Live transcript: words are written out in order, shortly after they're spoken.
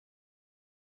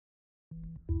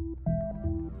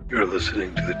You're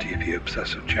listening to the TV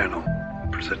Obsessive channel,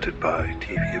 presented by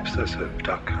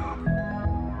TVObscast.com.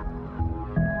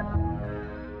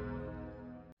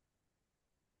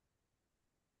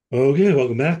 Okay,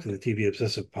 welcome back to the TV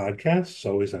Obsessive podcast. As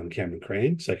always, I'm Cameron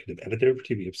Crane, executive editor for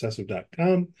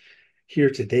TVObsessive.com, here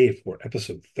today for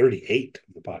episode 38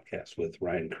 of the podcast with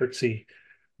Ryan Kirksey,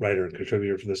 writer and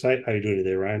contributor for the site. How are you doing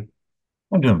today, Ryan?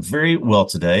 I'm doing very well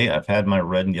today. I've had my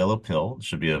red and yellow pill. It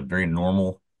should be a very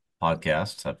normal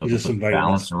podcast. I feel Just some completely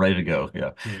balanced vitamins. and ready to go.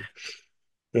 Yeah.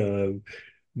 Yeah. Um,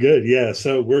 Good. Yeah.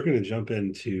 So we're going to jump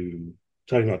into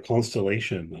talking about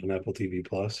Constellation on Apple TV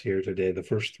Plus here today. The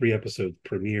first three episodes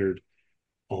premiered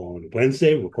on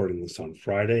Wednesday, we're recording this on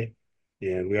Friday.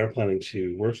 And we are planning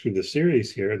to work through the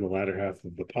series here in the latter half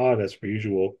of the pod, as per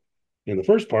usual. In the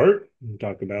first part, we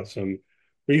talk about some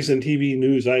recent TV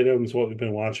news items, what we've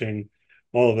been watching,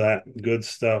 all of that good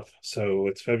stuff. So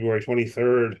it's February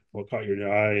 23rd. What caught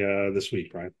your eye this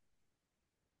week, Brian?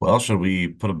 Well, should we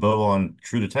put a bow on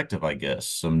True Detective, I guess?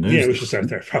 Some Yeah, news. we should start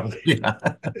there, probably. Yeah.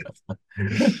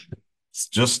 It's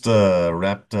just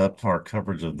wrapped up our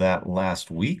coverage of that last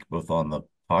week, both on the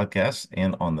podcast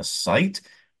and on the site.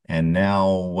 And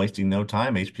now, wasting no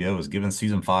time, HBO has given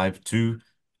season 5 to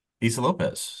Issa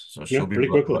Lopez. So Yeah, she'll be pretty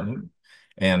quickly. running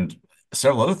and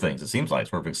several other things. It seems like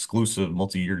sort of exclusive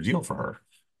multi-year deal for her.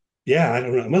 Yeah, I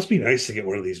don't know. It must be nice to get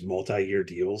one of these multi-year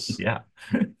deals, Yeah,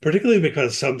 particularly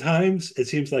because sometimes it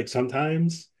seems like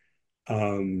sometimes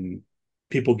um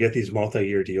people get these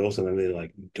multi-year deals and then they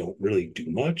like don't really do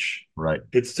much. right.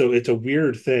 It's a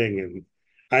weird thing, and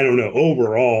I don't know,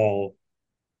 overall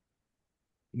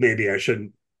maybe I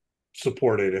shouldn't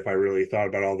support it if I really thought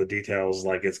about all the details.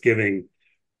 Like, it's giving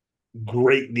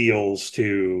great deals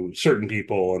to certain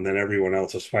people and then everyone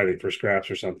else is fighting for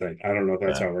scraps or something. I don't know if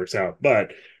that's Yeah. how it works out,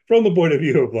 but from the point of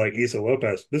view of like Issa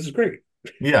Lopez, this is great.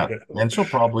 Yeah. You know, And she'll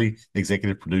probably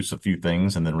executive produce a few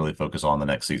things and then really focus on the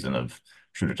next season of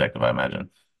True Detective, I imagine.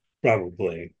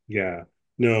 probably, yeah.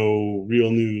 No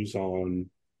real news on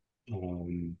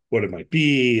what it might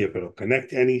be, if it'll connect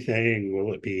to anything.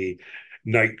 Will it be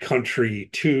Night Country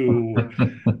 2?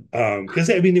 Because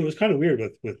I mean, it was kind of weird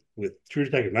with True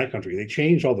Detective Night Country. They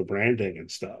changed all the branding and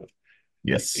stuff,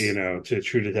 Yes. to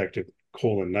True Detective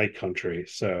Night Country.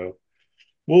 So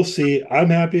we'll see. I'm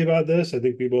happy about this. I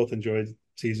think we both enjoyed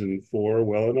season 4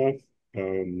 well enough.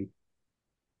 Um,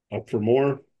 Up for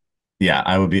more. Yeah,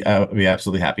 I would be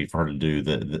absolutely happy for her to do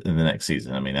in the next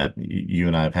season. I mean, you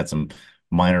and I have had some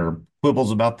minor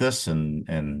quibbles about this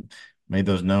and made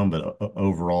those known, but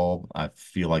overall, I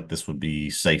feel like this would be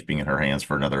safe being in her hands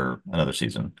for another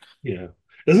season. Yeah.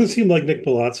 Doesn't seem like Nick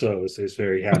Palazzo is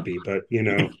very happy, but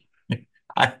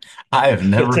I I have he'll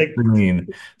never take seen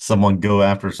someone go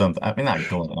after something. I mean, not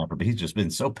going after, but he's just been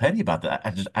so petty about that.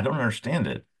 I don't understand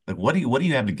it. Like, what do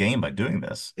you have to gain by doing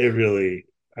this? it really.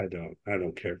 I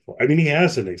don't care for. I mean, he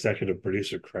has an executive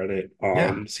producer credit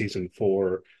Yeah, on season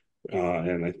 4,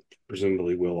 and I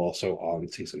presumably will also on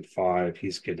season 5.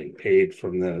 He's getting paid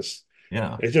from this.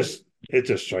 yeah, It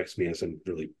just strikes me as in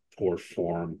really poor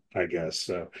form, I guess.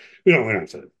 So we don't have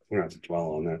to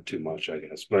dwell on that too much, I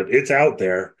guess. But it's out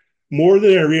there more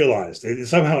than I realized.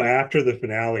 Somehow after the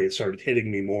finale, it started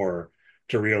hitting me more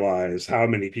to realize how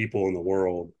many people in the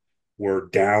world were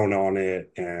down on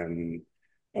it and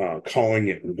calling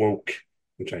it woke,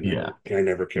 which yeah, I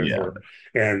never cared yeah. for.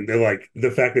 And they're like,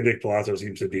 the fact that Nick Palazzo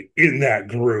seems to be in that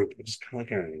group, it's kind of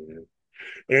like,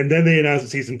 and then they announced that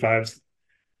season 5's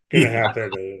gonna Yeah.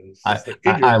 happen. It's I, just like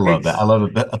in I your I love that. I face. love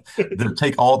it. They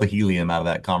take all the helium out of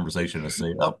that conversation and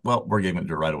say, "Oh, well, we're giving it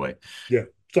to her right away." Yeah,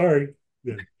 sorry.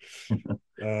 Yeah.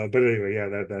 But anyway,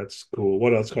 yeah, that's cool.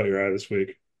 What else caught your eye this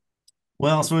week?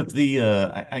 Well, so it's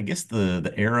I guess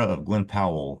the era of Glenn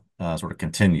Powell sort of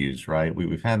continues, right?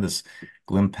 We've had this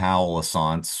Glenn Powell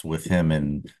assance with him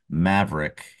in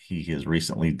Maverick. He has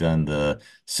recently done the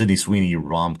Sydney Sweeney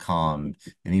rom-com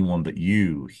Anyone But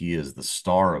You. He is the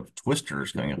star of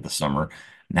Twisters coming up this summer.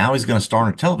 Now he's going to star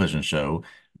in a television show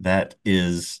that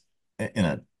is in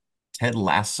a Ted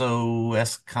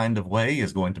Lasso-esque kind of way,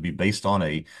 is going to be based on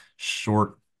a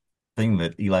short thing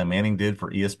that Eli Manning did for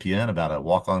ESPN about a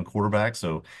walk-on quarterback.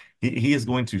 So he is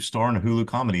going to star in a Hulu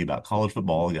comedy about college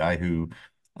football, a guy who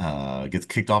gets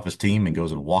kicked off his team and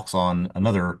goes and walks on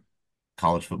another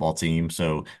college football team.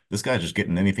 So this guy's just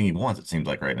getting anything he wants, it seems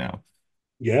like right now.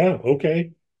 Yeah,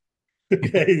 okay.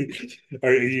 Okay.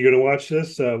 Are you gonna watch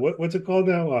this? What's it called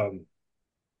now?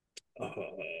 Uh,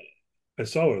 I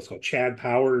saw what it's called. Chad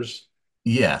Powers.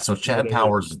 Yeah, so Chad Whatever.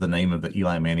 Powers is the name of the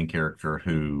Eli Manning character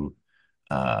who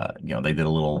they did a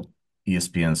little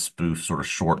ESPN spoof sort of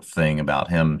short thing about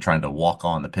him trying to walk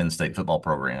on the Penn State football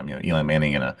program. Eli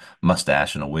Manning in a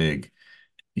mustache and a wig,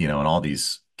 and all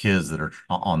these kids that are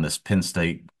on this Penn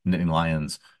State Nittany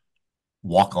Lions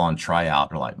walk-on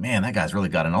tryout are like, man, that guy's really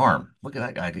got an arm. Look at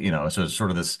that guy. So it's sort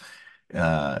of this.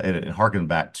 It harkened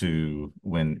back to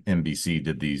when NBC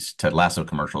did these Ted Lasso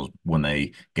commercials when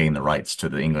they gained the rights to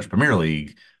the English Premier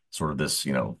League. Sort of this,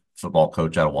 football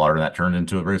coach out of water, and that turned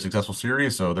into a very successful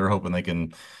series. So they're hoping they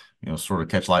can, sort of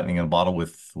catch lightning in a bottle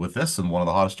with this and one of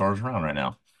the hottest stars around right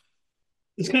now.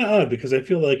 It's kind of odd because I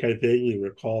feel like I vaguely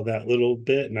recall that little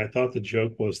bit, and I thought the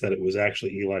joke was that it was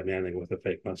actually Eli Manning with a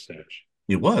fake mustache.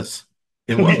 It was.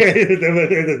 It was.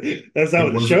 Okay, that's not It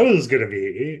what the was. show is going to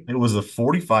be. It was a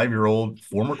 45-year-old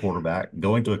former quarterback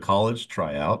going to a college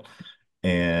tryout.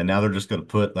 And now they're just going to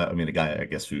put that, I mean, a guy, I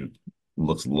guess, who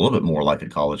looks a little bit more like a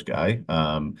college guy,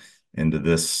 into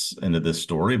this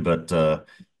story. But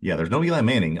yeah, there's no Eli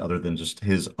Manning other than just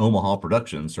his Omaha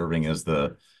production serving as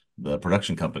the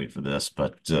production company for this.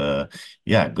 But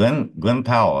yeah, Glenn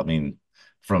Powell, I mean,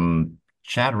 from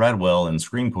Chad Radwell and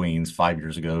Scream Queens 5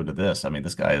 years ago to this, I mean,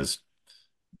 this guy has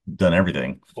done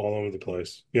everything. All over the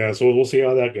place. Yeah, so we'll see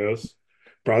how that goes.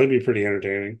 Probably be pretty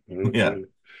entertaining. Yeah.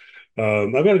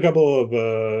 I've got a couple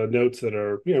of notes that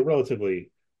are relatively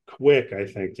quick, I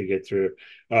think, to get through.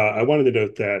 I wanted to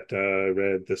note that I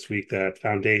read this week that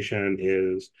Foundation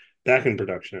is back in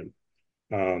production.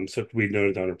 So we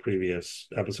noted on a previous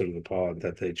episode of the pod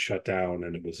that they'd shut down,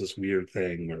 and it was this weird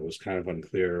thing where it was kind of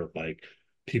unclear, like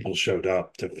people showed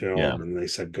up to Yeah. film and they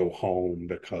said go home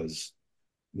because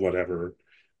whatever.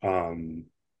 Um,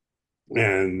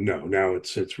 and no, now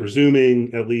it's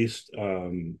resuming at least.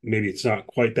 Maybe it's not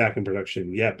quite back in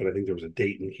production yet, but I think there was a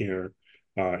date in here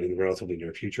in the relatively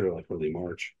near future, like early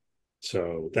March.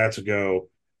 So that's a go.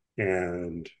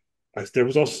 And there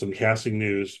was also some casting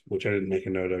news, which I didn't make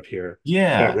a note of here. But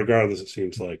Yeah. regardless, it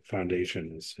seems like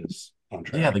Foundation is on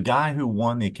Yeah, track. the guy who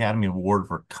won the Academy Award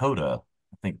for Coda,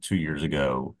 I think 2 years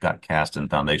ago, got cast in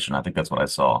Foundation. I think that's what I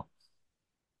saw.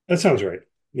 That sounds right.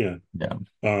 Yeah. Yeah.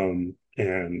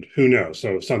 And who knows?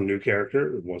 So some new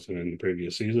character wasn't in the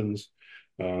previous seasons.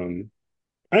 Um,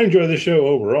 I enjoy the show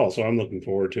overall, so I'm looking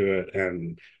forward to it.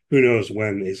 And who knows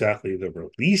when exactly the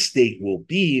release date will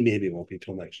be? Maybe it won't be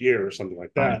till next year or something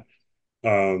like Right.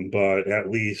 that. But at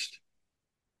least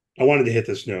I wanted to hit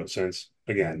this note since,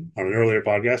 again, on an earlier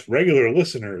podcast, regular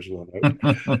listeners will note,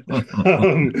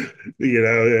 um,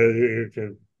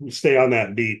 to stay on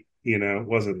that beat. It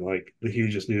wasn't like the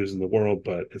hugest news in the world,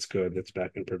 but it's good. It's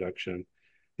back in production.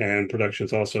 And production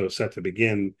is also set to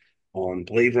begin on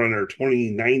Blade Runner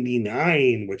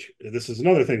 2099, which this is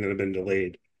another thing that had been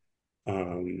delayed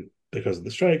because of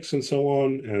the strikes and so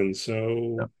on. And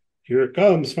so here it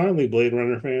comes, finally, Blade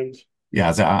Runner fans.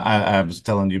 Yeah, so I was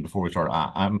telling you before we started,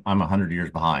 I'm 100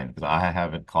 years behind because I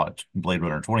haven't caught Blade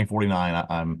Runner 2049.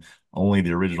 I'm only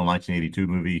the original 1982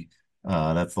 movie.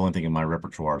 That's the only thing in my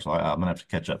repertoire, so I'm gonna have to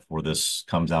catch up before this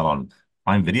comes out on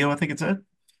Prime Video, I think it said.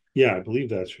 Yeah, I believe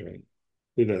that's right.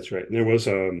 I believe that's right. And there was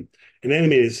an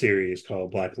animated series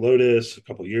called Black Lotus a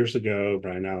couple years ago.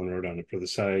 Brian Allen wrote on it for the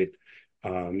site.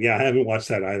 Yeah, I haven't watched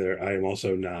that either. I am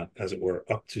also not, as it were,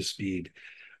 up to speed.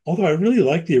 Although I really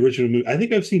like the original movie. I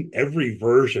think I've seen every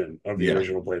version of the Yeah.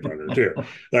 original Blade Runner too.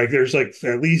 Like there's like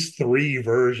at least three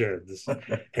versions,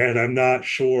 and I'm not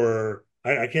sure.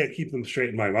 I can't keep them straight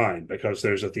in my mind because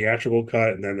there's a theatrical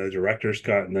cut and then the director's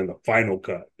cut and then the final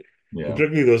cut. And Yeah.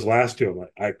 particularly those last two, I'm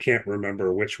like, I can't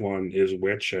remember which one is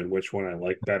which and which one I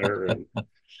like better, and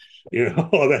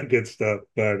all that good stuff.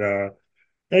 But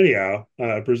anyhow,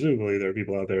 presumably there are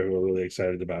people out there who are really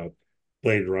excited about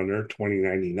Blade Runner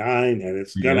 2099, and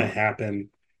it's gonna Yeah.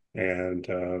 happen. And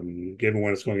given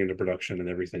when it's going into production and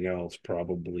everything else,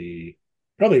 probably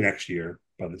next year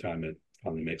by the time it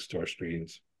finally makes it to our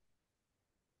screens.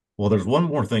 Well, there's one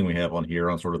more thing we have on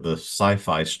here on sort of the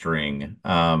sci-fi string.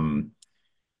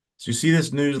 So you see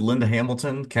this news, Linda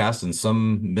Hamilton cast in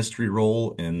some mystery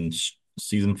role in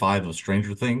season 5 of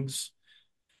Stranger Things.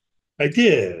 I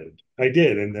did,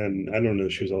 and then I don't know.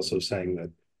 She was also saying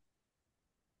that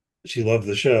she loved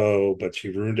the show, but she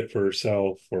ruined it for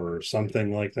herself or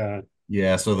something like that.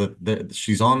 Yeah, so that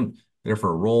she's on there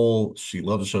for a role. She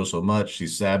loves the show so much.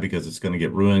 She's sad because it's going to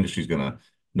get ruined. She's going to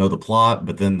know the plot,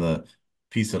 but then the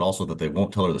piece that also that they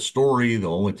won't tell her the story.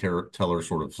 They'll only tell her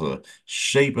sort of the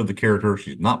shape of the character.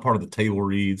 She's not part of the table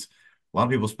reads. A lot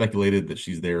of people speculated that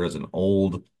she's there as an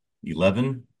old 11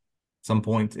 at some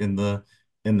point in the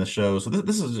show. So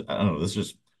this is, I don't know, this is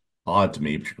just odd to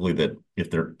me, particularly that if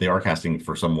they are casting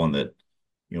for someone that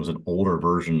is an older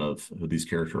version of who these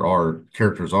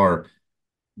characters are,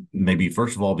 maybe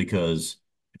first of all because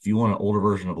if you want an older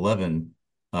version of 11,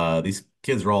 these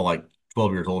kids are all like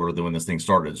 12 years older than when this thing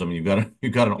started. So I mean,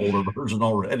 you've got an older version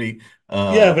already. Yeah,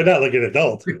 Uh, but not like an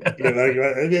adult. I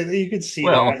mean, you could see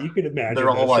that. well, You could they're imagine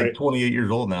all this, like right? 28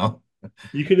 years old now.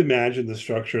 You could imagine the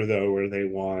structure though, where they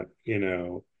want,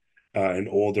 an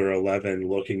older 11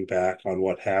 looking back on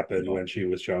what happened Yeah. when she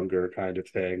was younger, kind of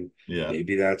thing. Yeah.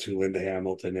 Maybe that's who Linda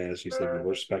Hamilton is. You said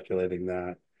we're speculating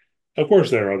that. Of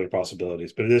course, there are other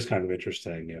possibilities, but it is kind of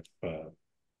interesting if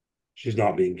she's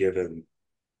not being given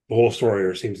the whole story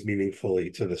or seems meaningfully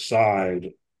to the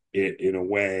side. It in a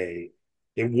way,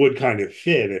 it would kind of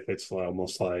fit if it's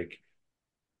almost like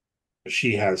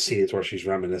she has scenes where she's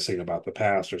reminiscing about the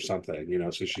past or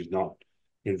something, so she's not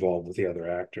involved with the other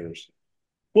actors.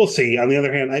 We'll see. On the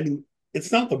other hand, I mean,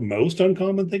 it's not the most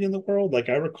uncommon thing in the world. Like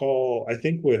I recall, I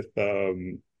think with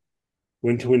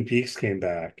when Twin Peaks came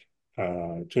back,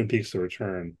 Twin Peaks: The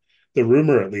Return, the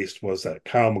rumor at least was that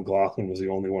Kyle MacLachlan was the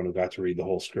only one who got to read the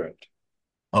whole script,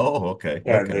 Oh, okay.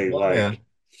 and Okay. they Well, yeah. like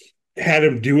had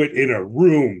him do it in a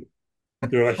room.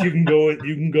 They're like, you can go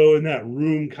in that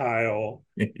room, Kyle,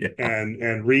 Yeah.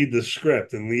 and read the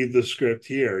script and leave the script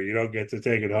here. You don't get to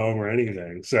take it home or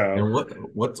anything. So And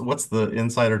what's the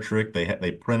insider trick?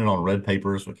 They print it on red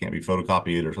paper so it can't be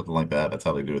photocopied or something like that. That's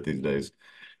how they do it these days.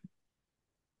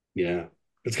 yeah,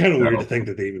 it's kind of weird to So think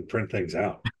that they even print things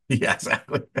out. yeah,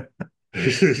 exactly.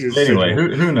 It's just Anyway,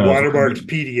 digital who knows? I watermarked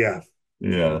mean, PDF.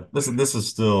 yeah, this is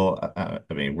still. I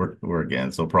mean, we're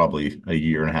again, so probably a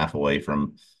year and a half away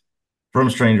from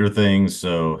Stranger Things.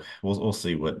 So we'll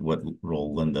see what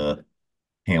role Linda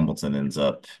Hamilton ends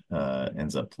up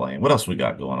playing. What else we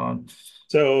got going on?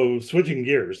 So switching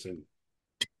gears and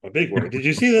a big one. Did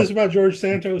you see this about George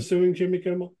Santos suing Jimmy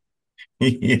Kimmel?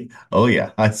 Oh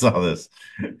yeah, I saw this.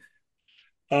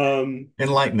 Um,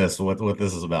 Enlighten us what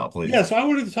this is about, yeah, please. so I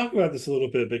wanted to talk about this a little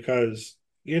bit because,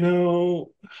 you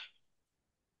know,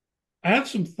 I have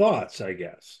some thoughts, I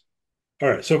guess. All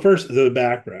right, so first, the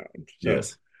background. So,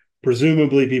 Yes.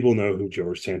 presumably, people know who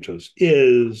George Santos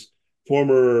is,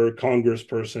 former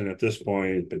congressperson at this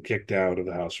point, been kicked out of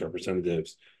the House of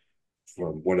Representatives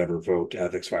for whatever vote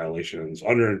ethics violations,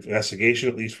 under investigation,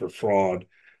 at least for fraud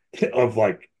of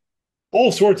like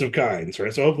all sorts of kinds,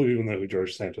 right? So, hopefully, people know who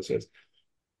George Santos is.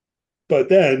 But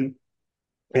then,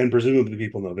 and presumably,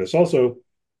 people know this also,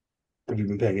 if you've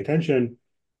been paying attention,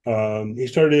 he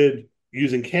started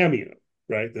using Cameo,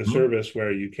 right? The Mhm. service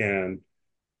where you can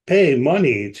pay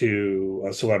money to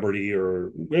a celebrity,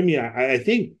 or I mean, I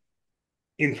think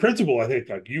in principle, I think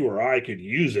like you or I could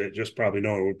use it, just probably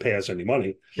no one would pay us any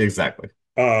money. Exactly.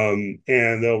 And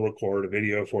they'll record a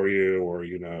video for you, or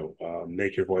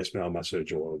make your voicemail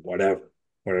message or whatever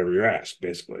you're asked,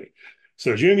 basically.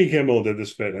 So Jimmy Kimmel did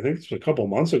this bit. I think it's a couple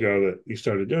months ago that he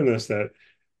started doing this. That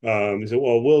he said,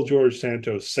 "Well, will George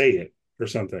Santos say it or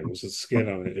something?" It was a skit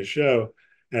on his show,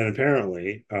 and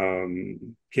apparently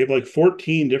gave like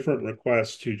 14 different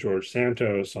requests to George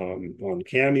Santos on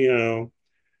Cameo,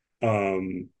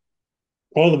 um,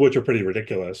 all of which are pretty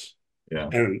ridiculous. Yeah.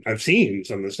 And I've seen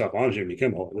some of the stuff on Jimmy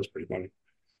Kimmel. It was pretty funny.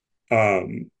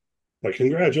 Um, like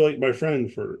congratulate my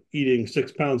friend for eating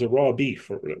 6 pounds of raw beef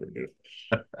or whatever.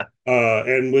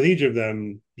 And with each of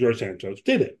them, George Santos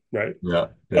did it, right? Yeah.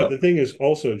 But Yeah. the thing is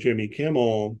also Jimmy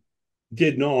Kimmel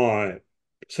did not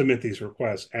submit these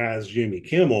requests as Jimmy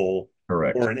Kimmel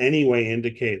Correct. or in any way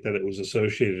indicate that it was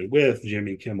associated with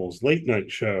Jimmy Kimmel's late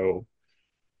night show.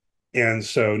 And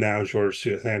so now George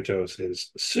Santos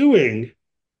is suing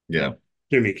Yeah.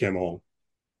 Jimmy Kimmel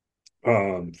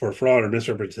for fraud or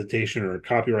misrepresentation or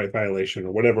copyright violation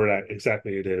or whatever that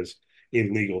exactly it is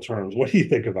in legal terms. What do you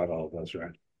think about all of those,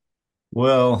 Ryan?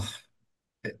 Well,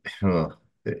 uh,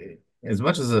 as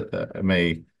much as it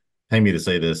may pain me to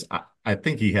say this, I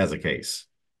think he has a case,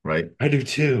 right? I do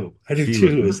too. I do He was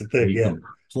too. Is the thing, he yeah.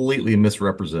 completely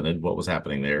misrepresented what was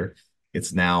happening there.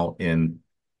 It's now in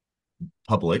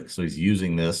public, so he's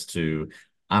using this to,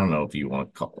 I don't know if you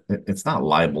want to call it, it's not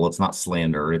libel, it's not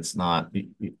slander, it's not, I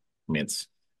mean, it's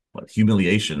what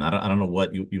humiliation. I don't know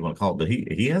what you want to call it, but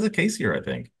he has a case here, I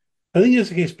think. I think it's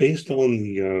the case based on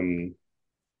the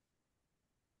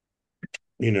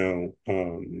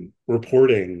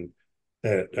reporting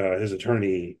that his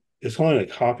attorney is calling it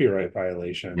a copyright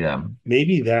violation. Yeah,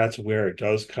 Maybe that's where it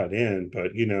does cut in.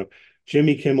 But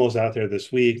Jimmy Kimmel's out there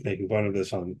this week making fun of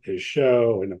this on his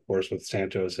show, and of course with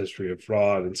Santos' history of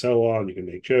fraud and so on, you can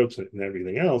make jokes and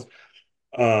everything else.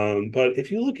 But if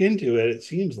you look into it, it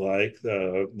seems like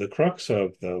the crux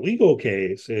of the legal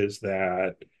case is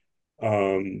that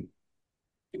um,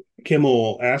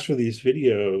 Kimmel asked for these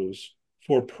videos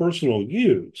for personal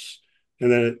use,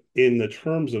 and then in the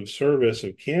terms of service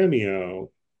of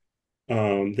Cameo,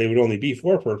 they would only be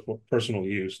for personal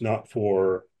use, not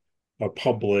for a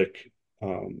public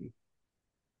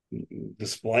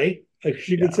display, like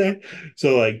you could Yeah. say.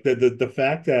 So like the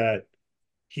fact that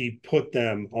he put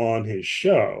them on his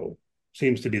show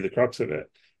seems to be the crux of it.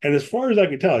 And as far as I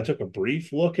can tell, I took a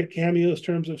brief look at Cameo's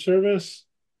terms of service.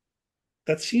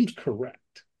 That seems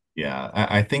correct. Yeah,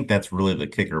 I think that's really the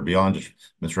kicker. Beyond just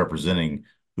misrepresenting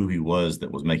who he was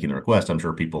that was making the request, I'm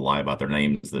sure people lie about their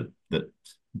names that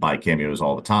buy cameos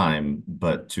all the time.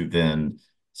 But to then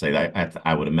say that,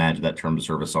 I would imagine that terms of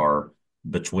service are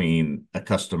between a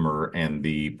customer and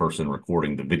the person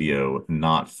recording the video,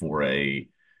 not for a,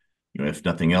 if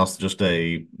nothing else, just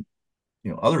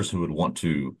others who would want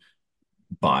to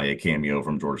buy a cameo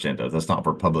from George Santos. That's not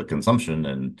for public consumption.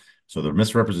 And so the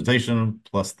misrepresentation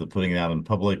plus the putting it out in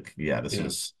public, yeah, this Yeah.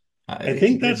 is I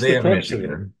think that's they the have an crux issue of it.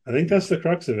 there. I think that's the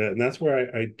crux of it. And that's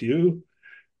where I do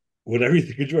whatever you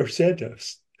think of George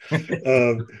Santos.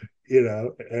 Um,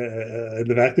 and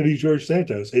the fact that he's George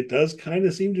Santos, it does kind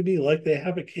of seem to me like they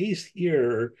have a case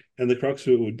here, and the crux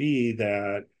of it would be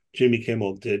that Jimmy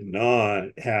Kimmel did not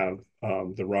have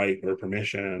the right or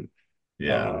permission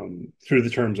Yeah, through the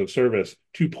terms of service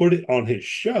to put it on his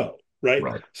show, right?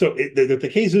 right. So the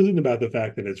case isn't about the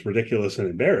fact that it's ridiculous and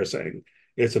embarrassing.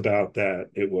 It's about that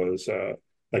it was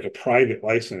like a private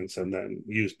license and then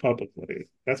used publicly.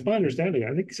 That's my understanding.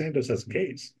 I think Santos has a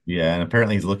case. Yeah, and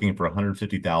apparently he's looking for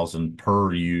 150,000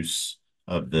 per use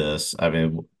of this. I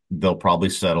mean, they'll probably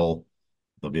settle.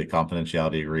 There'll be a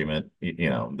confidentiality agreement.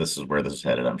 This is where this is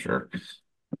headed, I'm sure.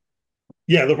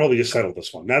 Yeah, they'll probably just settle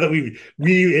this one. Now that we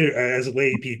as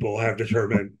lay people have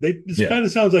determined this Yeah, kind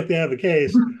of sounds like they have a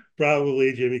case.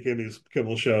 Probably Jimmy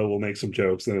Kimmel show will make some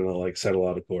jokes, and then they'll like settle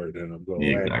out of court and it'll go yeah,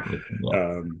 away. exactly. Yeah.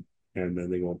 Um, and then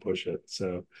they won't push it.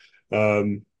 So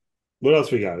um, what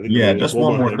else we got? I think Yeah, there's just one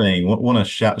one more more thing. thing. Want to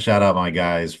shout out my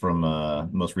guys from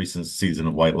most recent season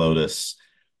of White Lotus.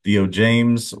 Theo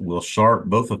James, Will Sharp,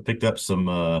 both have picked up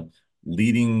some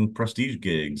leading prestige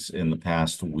gigs in the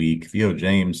past week. Theo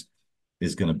James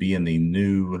is going to be in the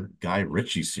new Guy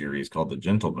Ritchie series called The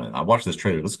Gentleman. I watched this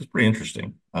trailer. This is pretty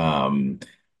interesting.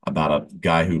 About a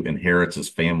guy who inherits his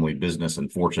family business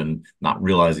and fortune, not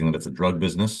realizing that it's a drug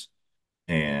business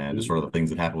and just sort of the things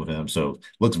that happen with him. So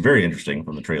looks very interesting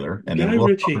from the trailer. And then Guy Will,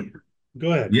 Ritchie.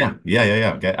 Go ahead.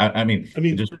 yeah. Okay. I mean, I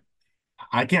it mean, just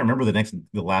I can't remember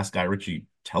the last Guy Ritchie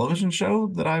television show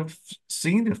that I've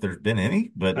seen, if there's been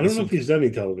any, but I don't this know if is he's done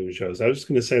any television shows. I was just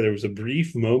going to say there was a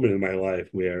brief moment in my life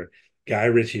where Guy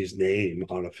Ritchie's name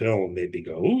on a film made me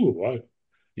go, "Ooh, what?"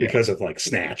 yeah, Because of like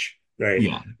Snatch, right?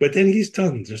 yeah, But then he's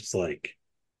done just like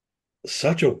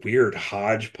such a weird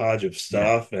hodgepodge of yeah,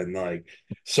 stuff and like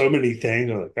so many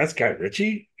things. I'm like, that's Guy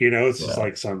Ritchie, it's just yeah.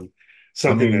 like I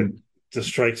something that mean, just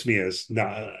strikes me as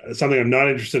not something I'm not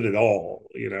interested at all.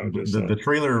 Just the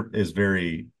trailer is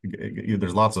very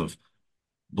there's lots of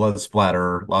blood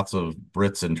splatter, lots of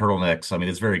Brits and turtlenecks. I mean,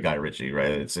 it's very Guy Ritchie,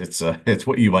 right? It's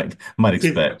what you might see,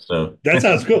 expect. So that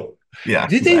sounds cool. yeah,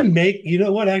 Did they exactly. make, you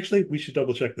know what? Actually, we should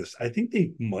double check this. I think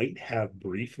they might have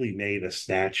briefly made a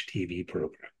Snatch TV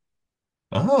program,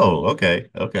 Oh, okay,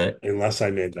 okay. unless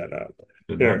I made that up.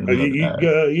 Did not Here, know that.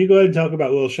 you go ahead and talk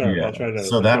about Will Sharp. I'll Yeah. try to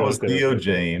So that was look it up Theo real quick.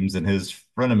 James and his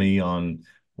frenemy on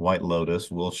White Lotus,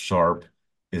 Will Sharp,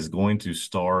 is going to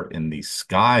star in the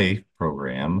Sky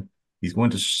program. He's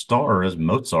going to star as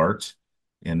Mozart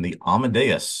in the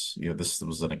Amadeus. This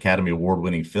was an Academy Award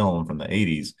winning film from the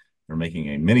 80s. They're making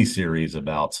a mini series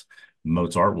about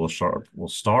Mozart. Will Sharp will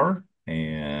star,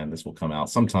 and this will come out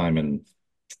sometime in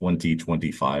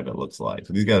 2025, it looks like.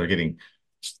 So these guys are getting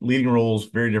leading roles,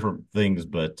 very different things,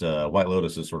 but White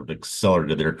Lotus has sort of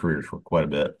accelerated their careers for quite a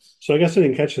bit. So I guess I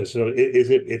didn't catch this. So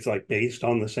it's like based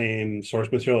on the same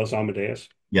source material as Amadeus?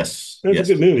 Yes, That's a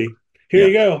good yes, movie. Here yeah.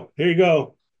 you go. Here you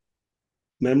go.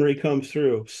 Memory comes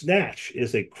through. Snatch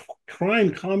is a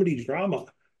crime comedy drama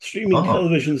streaming Oh,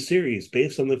 television series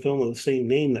based on the film of the same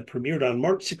name that premiered on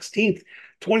March 16th,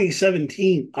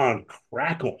 2017 on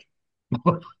Crackle.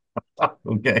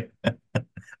 okay.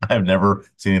 I've never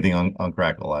seen anything on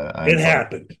Crackle. I'm It sorry.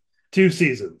 happened. 2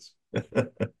 seasons.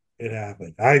 It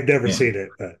happened. I've never Yeah, seen it,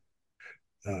 but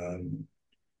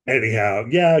anyhow,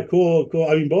 yeah, cool, cool.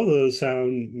 I mean, both of those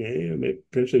sound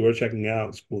potentially worth checking out.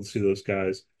 It's cool to see those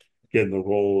guys getting the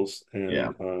roles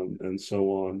yeah. and so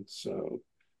on. So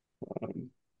um,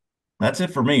 That's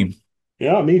it for me.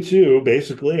 yeah, me too.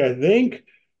 Basically, I think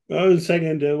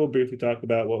second we'll briefly talk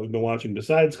about what we've been watching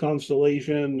besides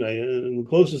Constellation. And the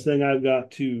closest thing I've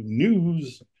got to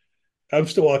news, I'm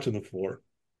still watching The Floor.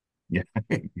 Yeah,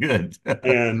 good.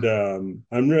 And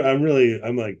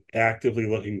I'm like actively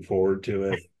looking forward to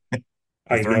it.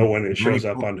 I know when it is there any shows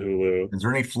up on Hulu. is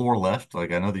there any floor left?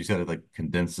 Like I know that you said it like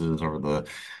condenses over the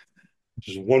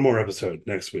Just one more episode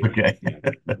next week. okay.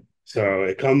 Yeah. So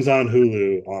it comes on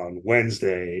Hulu on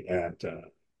Wednesday at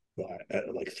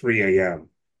like 3 a.m.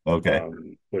 Okay.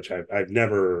 Which I've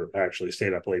never actually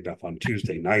stayed up late enough on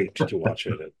Tuesday night to watch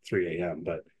it at 3 a.m.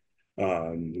 But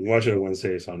watch it on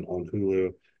Wednesdays on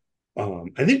Hulu.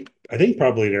 I think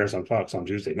probably it airs on Fox on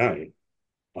Tuesday night.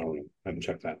 I don't know. I haven't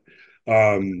checked that.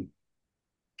 Um,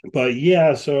 but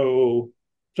yeah, so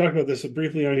talked about this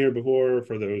briefly on here before.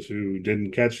 For those who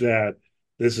didn't catch that,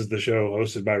 this is the show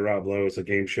hosted by Rob Lowe. It's a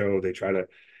game show. They try to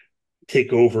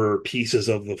take over pieces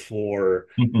of the floor.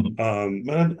 But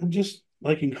I'm just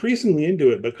like increasingly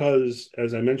into it because,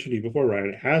 as I mentioned to you before,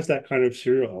 Ryan, it has that kind of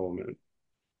serial element.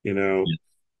 You know,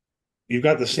 you've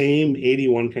got the same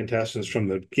 81 contestants from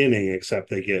the beginning, except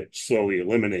they get slowly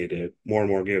eliminated. More and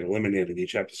more get eliminated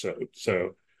each episode.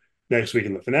 So next week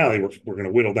in the finale, we're going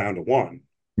to whittle down to one,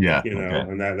 Yeah. Okay.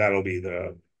 and that'll be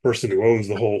the person who owns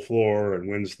the whole floor and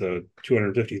wins the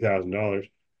 $250,000.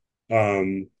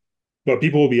 Um, but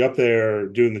people will be up there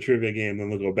doing the trivia game, then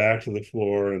they'll go back to the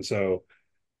floor, and so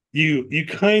you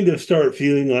kind of start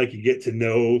feeling like you get to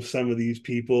know some of these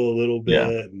people a little Yeah.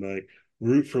 bit and like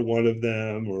root for one of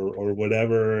them or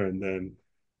whatever, and then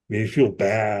maybe feel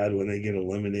bad when they get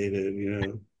eliminated.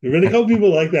 There have been a couple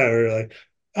people like that where like,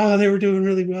 oh, they were doing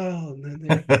really well, and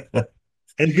then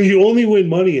and because you only win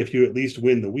money if you at least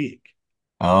win the week.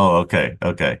 Oh, okay.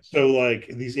 Okay. So like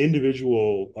these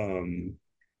individual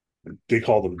they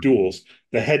call them duels,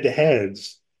 the head to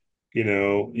heads,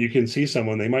 you can see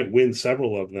someone, they might win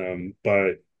several of them,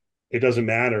 but it doesn't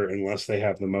matter unless they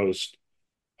have the most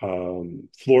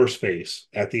floor space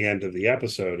at the end of the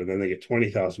episode, and then they get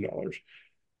 $20,000.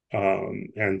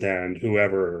 And then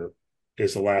whoever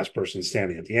is the last person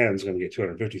standing at the end is going to get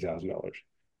 $250,000.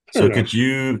 I So don't know.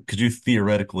 could you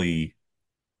theoretically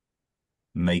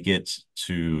make it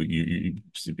to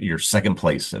your second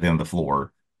place at the end of the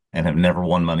floor and have never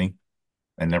won money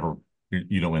and never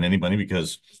you don't win any money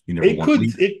because you never It won could,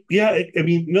 any? yeah. I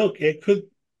mean, no, it could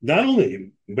not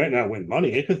only you might not win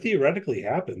money, it could theoretically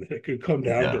happen. It could come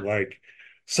down to Yeah. like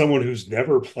someone who's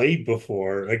never played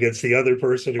before against the other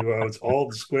person who owns all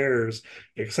the squares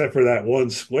except for that one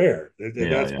square. Yeah.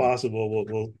 That's Yeah.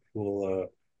 possible.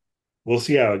 We'll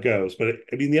see how it goes. But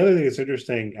I mean, the other thing that's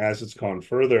interesting as it's gone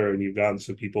further, and you've gotten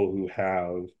some people who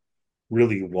have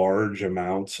really large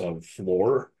amounts of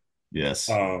floor. Yes.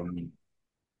 Um,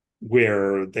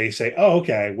 where they say, "Oh,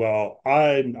 okay, well,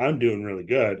 I'm doing really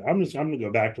good. I'm going to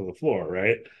go back to the floor,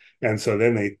 right?" And so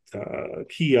then they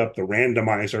key up the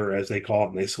randomizer, as they call it,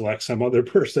 and they select some other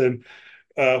person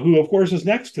who, of course, is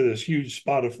next to this huge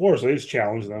spot of floor. So they just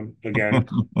challenge them again.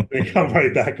 They come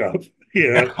right back up,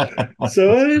 you know.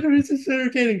 So it's an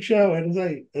entertaining show. And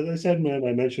as I said, man,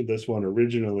 I mentioned this one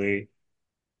originally.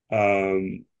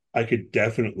 I could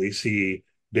definitely see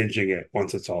binging it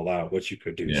once it's all out, which you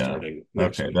could do Yeah. starting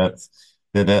next Okay. week.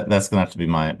 That's gonna have to be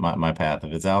my path.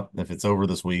 If it's out, if it's over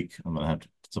this week, I'm gonna have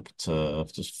to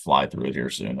just fly through it here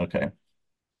soon. Okay.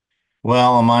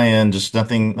 Well, on my end, just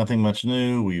nothing much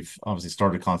new. We've obviously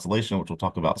started Constellation, which we'll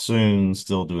talk about soon.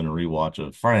 Still doing a rewatch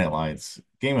of Friday Night Lights,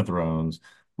 Game of Thrones.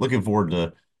 Looking forward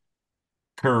to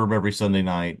Curb every Sunday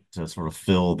night to sort of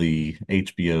fill the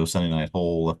HBO Sunday night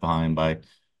hole left behind by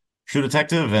True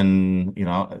Detective. And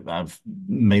I've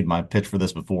made my pitch for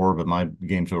this before, but my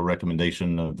game show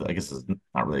recommendation of, I guess it's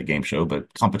not really a game show,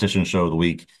 but competition show of the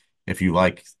week. If you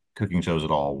like cooking shows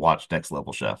at all, watch Next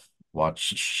Level Chef. Watch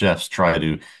chefs try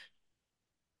to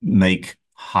make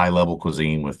high level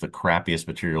cuisine with the crappiest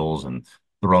materials and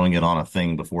throwing it on a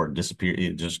thing before it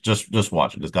disappears. Just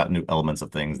watch it. It's got new elements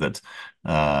of things that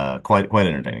quite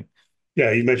entertaining.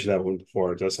 Yeah, you mentioned that one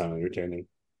before. It does sound entertaining.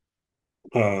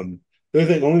 Only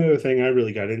other thing I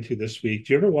really got into this week.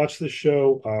 Do you ever watch this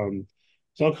show?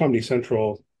 It's on Comedy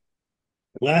Central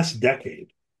last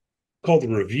decade called The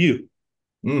Review.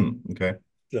 Okay.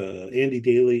 Andy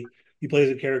Daly. He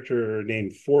plays a character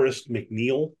named Forrest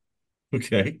McNeil.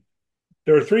 Okay.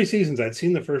 There were three seasons. I'd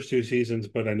seen the first two seasons,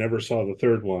 but I never saw the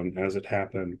third one as it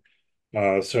happened.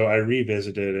 So I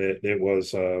revisited it. It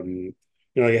was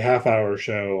like a half hour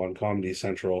show on Comedy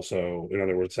Central. So in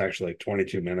other words, it's actually like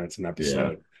 22 minutes an Yeah.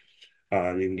 episode.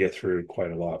 You can get through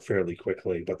quite a lot fairly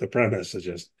quickly. But the premise is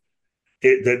just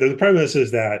the premise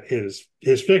is that his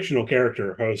fictional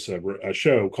character hosts a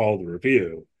show called The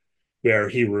Review, where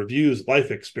he reviews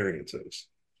life experiences.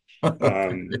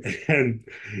 Um, and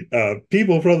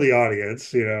people from the audience,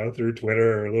 through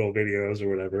Twitter or little videos or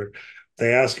whatever,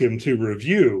 they ask him to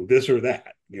review this or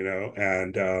that,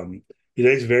 and he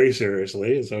takes it very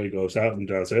seriously. And so he goes out and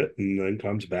does it and then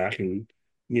comes back and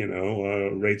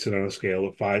rates it on a scale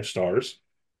of 5 stars.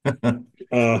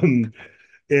 Um,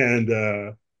 and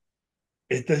the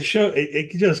show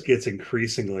it just gets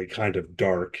increasingly kind of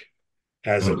dark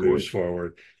as Oh it moves boy.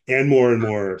 forward, and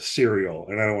more serial.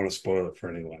 And I don't want to spoil it for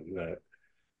anyone, but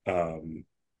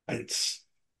it's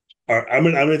I'm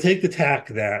gonna take the tack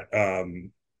that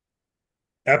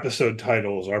episode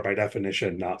titles are by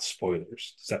definition not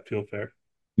spoilers. Does that feel fair?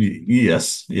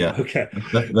 Yes, yeah. Okay.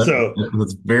 So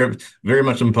That's very, very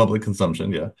much in public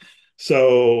consumption. Yeah.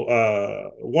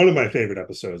 one of my favorite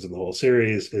episodes in the whole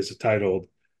series is titled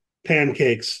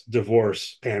Pancakes,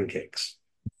 Divorce, Pancakes.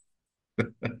 It's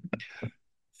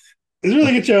a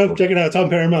really good show. Oh, Check it out. It's on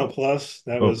Paramount Plus.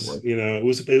 That oh was, boy. it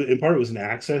was in part it was an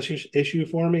access issue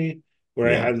for me where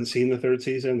I Yeah. hadn't seen the third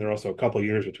season. There are also a couple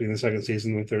years between the second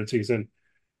season and the third season,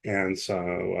 and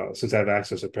so since I have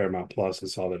access to Paramount Plus and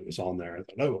saw that it was on there, I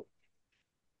thought, oh,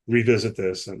 revisit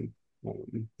this and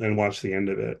watch the end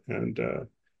of it. And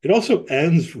it also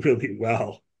ends really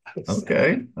well. So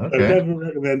Okay. I would Okay. definitely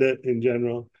recommend it in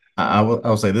general. I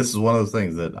will say this is one of those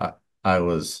things that I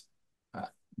was I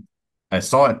I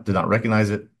saw it, did not recognize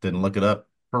it, didn't look it up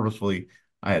purposefully.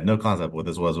 I had no concept what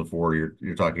this was before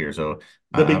you're talking here, so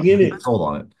The I'm getting beginning sold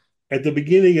on it. at the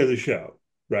beginning of the show,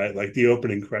 right? Like the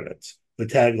opening credits, the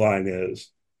tagline is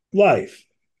life.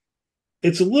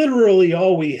 It's literally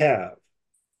all we have.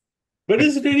 But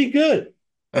is it any good?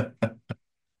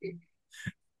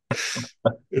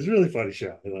 It's a really funny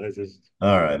show. It's just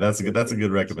All right, that's a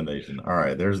good recommendation. All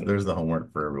right, there's the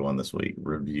homework for everyone this week.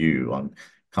 Review on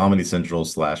Comedy Central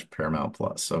 / Paramount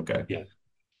Plus. Okay. yeah.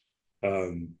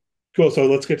 Cool. So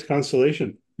let's get to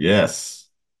Constellation. Yes.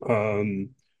 Um,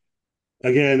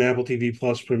 Again, Apple TV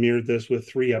Plus premiered this with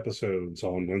 3 episodes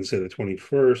on Wednesday the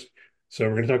 21st. So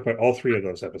we're going to talk about all 3 of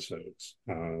those episodes.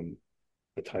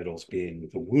 The titles being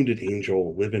The Wounded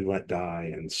Angel, Live and Let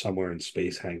Die, and Somewhere in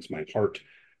Space Hangs My Heart,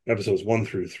 episodes 1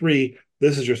 through 3.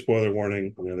 This is your spoiler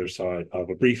warning on the other side of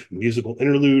a brief musical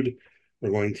interlude.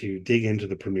 We're going to dig into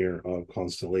the premiere of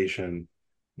Constellation,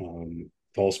 with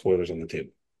all spoilers on the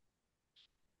table.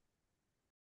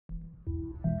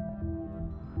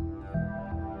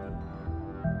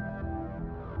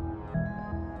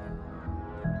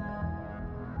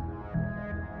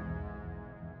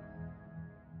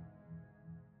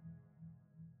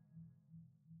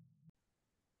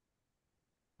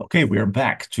 Okay, we are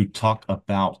back to talk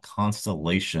about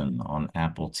Constellation on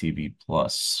Apple TV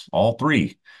Plus. All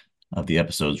three of the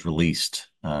episodes released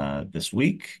this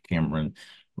week. Cameron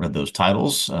read those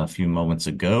titles a few moments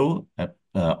ago.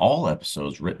 All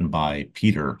episodes written by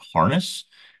Peter Harness.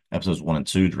 Episodes 1 and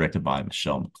 2 directed by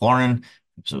Michelle McLaren.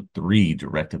 Episode 3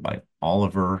 directed by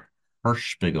Oliver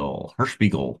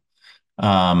Hirschspiegel.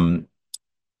 Um,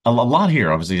 a lot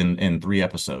here, obviously, in 3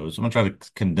 episodes. I'm gonna try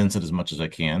to condense it as much as I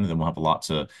can, and then we'll have a lot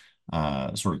to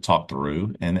sort of talk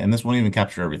through. And this won't even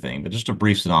capture everything, but just a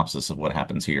brief synopsis of what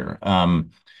happens here.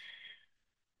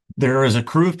 There is a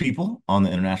crew of people on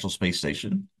the International Space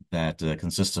Station that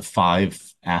consists of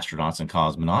 5 astronauts and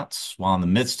cosmonauts. While in the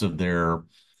midst of their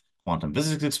quantum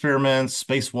physics experiments,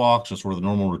 spacewalks, just sort of the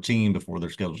normal routine before they're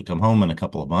scheduled to come home in a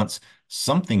couple of months,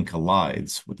 something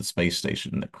collides with the space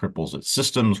station that cripples its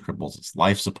systems, cripples its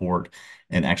life support,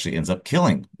 and actually ends up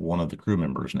killing one of the crew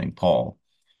members named Paul.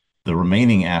 The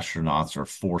remaining astronauts are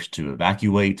forced to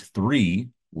evacuate. 3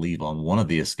 leave on one of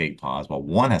the escape pods, while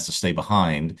one has to stay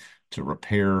behind to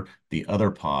repair the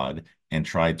other pod and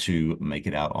try to make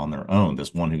it out on their own.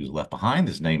 This one who's left behind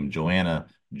is named Joanna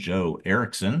Joe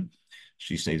Erickson.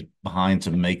 She stays behind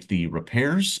to make the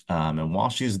repairs, and while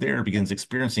she's there, begins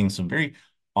experiencing some very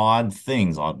odd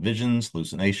things, odd visions,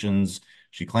 hallucinations.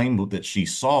 She claimed that she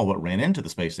saw what ran into the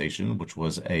space station, which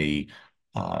was a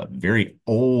very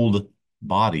old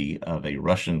body of a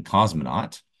Russian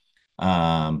cosmonaut.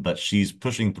 But she's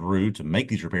pushing through to make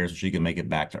these repairs so she can make it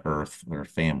back to Earth with her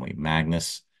family,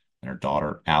 Magnus and her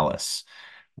daughter, Alice.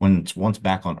 Once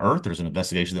back on Earth, there's an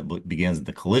investigation that begins at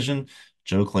the collision.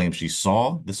 Joe claims she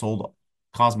saw this old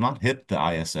cosmonaut hit the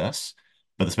ISS,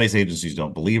 but the space agencies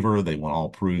don't believe her. They want to all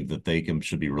prove that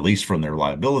should be released from their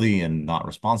liability and not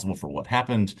responsible for what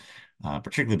happened,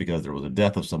 particularly because there was a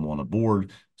death of someone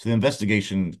aboard. So the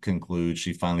investigation concludes.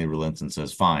 She finally relents and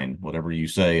says, "Fine, whatever you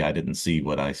say. I didn't see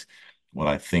what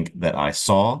I think that I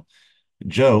saw."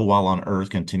 Joe, while on Earth,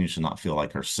 continues to not feel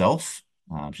like herself.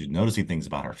 She's noticing things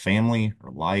about her family,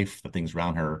 her life, the things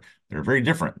around her that are very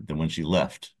different than when she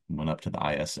left and went up to the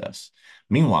ISS.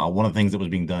 Meanwhile, one of the things that was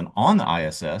being done on the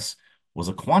ISS was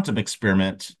a quantum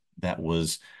experiment that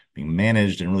was being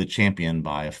managed and really championed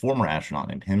by a former astronaut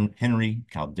named Henry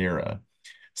Caldera.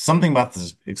 Something about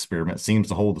this experiment seems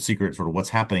to hold the secret sort of what's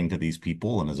happening to these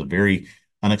people and is a very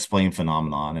unexplained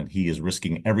phenomenon, and he is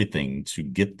risking everything to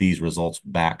get these results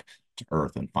back to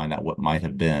Earth and find out what might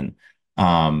have been.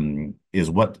 Is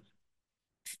what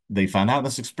they found out in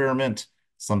this experiment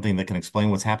something that can explain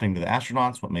what's happening to the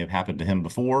astronauts, what may have happened to him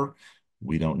before?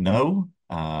 We don't know.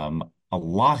 A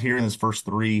lot here in this first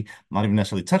three, not even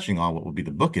necessarily touching on what would be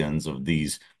the bookends of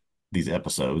these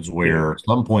episodes, Yeah. where at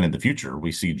some point in the future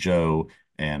we see Joe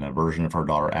and a version of her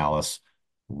daughter Alice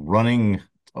running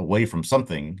away from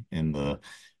something in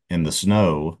the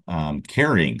snow,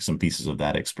 carrying some pieces of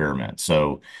that experiment.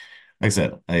 So, like I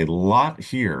said, a lot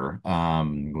here,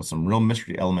 with some real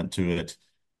mystery element to it.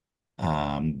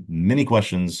 Many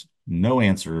questions, no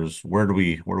answers. Where do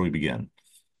we begin?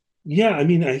 Yeah, I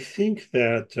mean, I think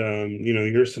that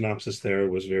your synopsis there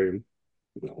was very,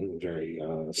 well, very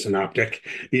synoptic,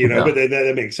 but Yeah,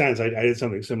 that makes sense. I did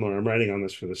something similar. I'm writing on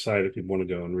this for the site if you want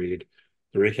to go and read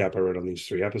the recap I wrote on these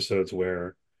three episodes,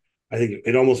 where I think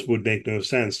it almost would make no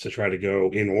sense to try to go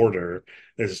in order.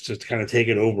 It's just to kind of take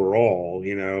it overall,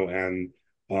 and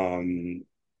um,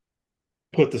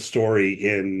 put the story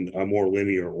in a more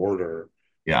linear order.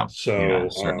 yeah, yeah, So,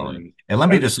 certainly. And let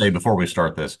me I just say before we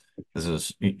start this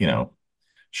is,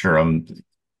 sure, I'm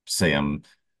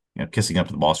kissing up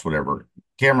to the boss, whatever.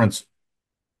 Cameron's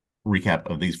recap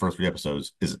of these first three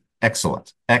episodes is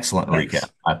excellent, excellent recap.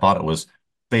 thanks, I thought it was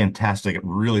fantastic at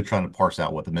really trying to parse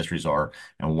out what the mysteries are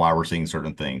and why we're seeing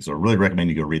certain things. So I really recommend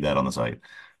you go read that on the site.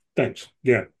 thanks.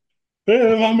 Yeah,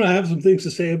 I'm gonna have some things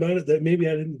to say about it that maybe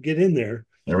I didn't get in there.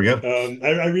 There we go.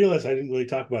 I realized I didn't really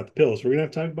talk about the pills. We're gonna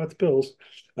have to talk about the pills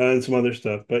and some other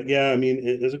stuff. But yeah, I mean,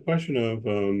 it's a question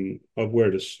of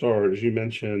where to start. As you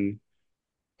mentioned,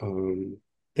 um,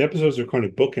 the episodes are kind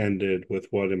of bookended with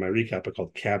what in my recap I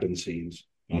called cabin scenes,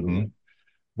 Hmm.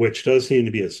 which does seem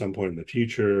to be at some point in the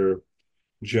future.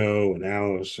 Joe and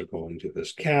Alice are going to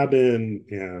this cabin,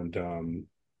 and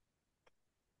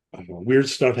weird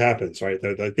stuff happens. Right,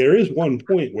 there is one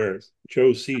point where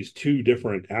Joe sees two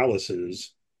different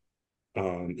Alices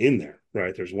in there,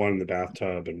 right? There's one in the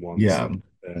bathtub and one Yeah, sleeping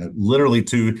in bed. literally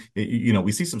two.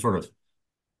 We see some sort of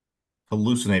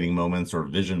hallucinating moments or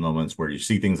vision moments where you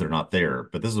see things that are not there.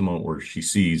 But this is a moment where she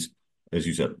sees, as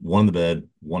you said, one in the bed,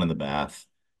 one in the bath.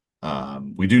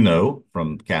 We do know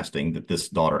from casting that this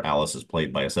daughter Alice is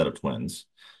played by a set of twins.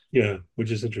 Yeah,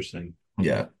 which is interesting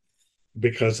Yeah,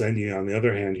 because then on the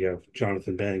other hand, you have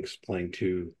Jonathan Banks playing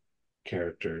two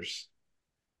characters.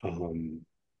 Um,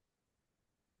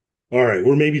 all right,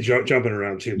 we're maybe jumping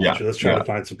around too much. yeah, Let's try to yeah.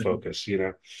 find some focus.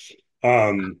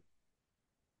 Um,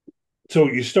 so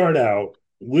you start out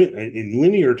in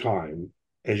linear time,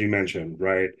 as you mentioned,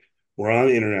 right? We're on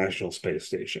the International Space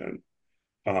Station.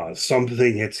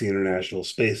 Something hits the International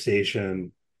Space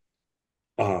Station.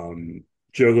 Um,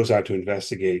 Joe goes out to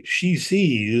investigate. She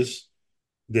sees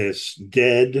this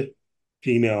dead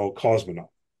female cosmonaut,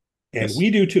 and Yes,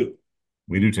 we do too.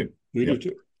 we do too. We do Yep.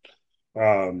 too.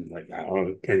 Like, I don't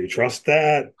know, can you trust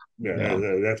that? Yeah.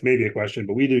 That's maybe a question,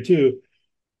 but we do too.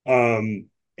 Um,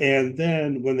 and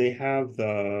then when they have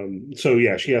so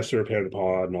yeah, she has to repair the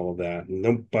pod and all of that.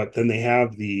 But then they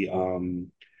have the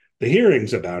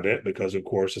hearings about it because, of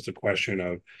course, it's a question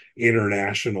of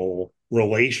international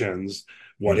relations.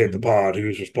 What hit the Hmm. pod?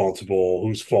 Who's responsible?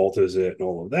 Whose fault is it? And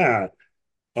all of that.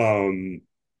 Um,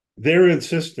 they're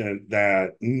insistent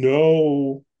that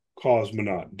no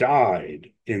cosmonaut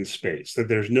died in space. That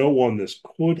there's no one this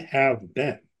could have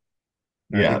been.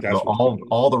 And I Yeah. think So that's what's all going on.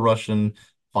 all the Russian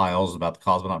files about the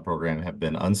cosmonaut program have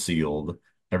been unsealed.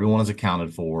 Everyone is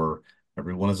accounted for.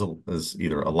 Everyone is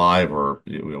either alive or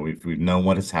we've known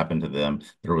what has happened to them.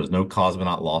 There was no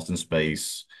cosmonaut lost in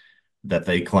space that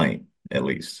they claim, at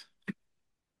least.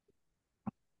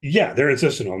 Yeah, they're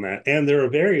insistent on that. And there are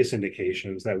various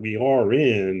indications that we are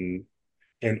in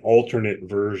an alternate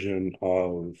version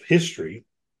of history,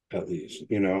 at least,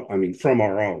 I mean, from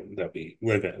our own that we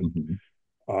live in. Mhm.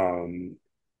 Um,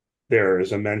 there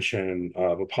is a mention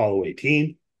of Apollo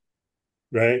 18,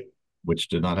 right? Which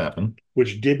did not happen.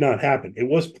 Which did not happen. It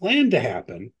was planned to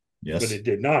happen, but Yes. it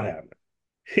did not happen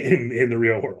in the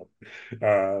real world.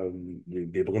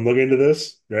 People can look into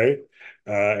this, right?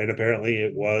 And apparently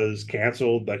it was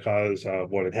canceled because of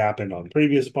what had happened on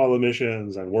previous Apollo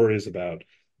missions and worries about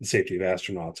the safety of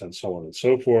astronauts and so on and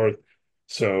so forth.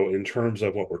 So, in terms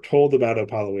of what we're told about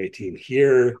Apollo 18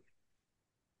 here,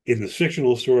 in the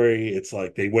fictional story, it's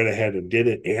like they went ahead and did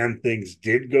it, and things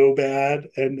did go bad,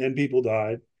 and people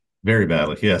died Very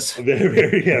badly. Yes.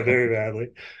 yeah, very badly.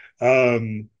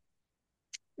 Um,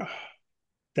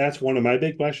 that's one of my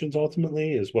big questions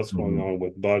ultimately is what's going Mhm. on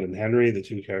with Bud and Henry, the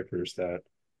two characters that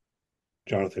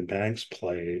Jonathan Banks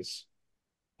plays.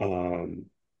 Um,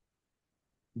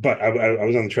 but I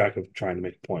was on the track of trying to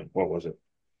make a point. What was it?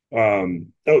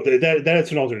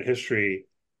 That's an alternate history,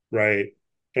 right?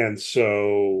 And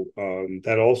so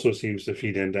that also seems to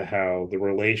feed into how the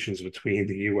relations between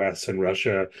the U.S. and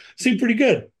Russia seem pretty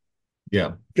good.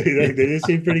 Yeah. They just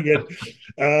seem pretty good,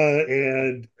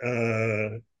 and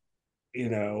you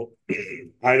know,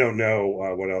 I don't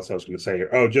know what else I was going to say here.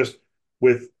 Oh, just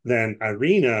with then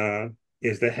Irina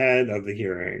is the head of the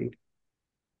hearing,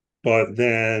 but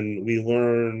then we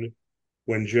learn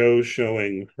when Joe's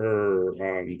showing her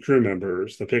crew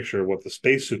members the picture of what the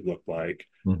spacesuit looked like,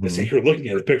 they say Hmm. you're looking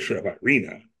at a picture of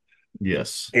Irina.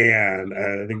 Yes. And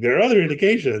I think there are other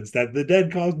indications that the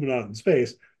dead cosmonaut in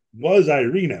space was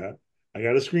Irina. I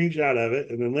got a screenshot of it,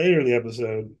 and then later in the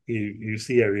episode, you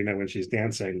see Irina when she's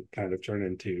dancing, kind of turn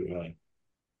into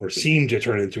or seem to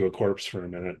turn into a corpse for a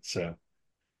minute. So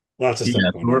lots of stuff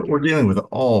Yeah, going on we're there. dealing with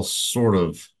all sort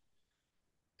of,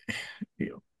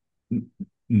 you know,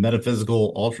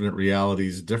 metaphysical alternate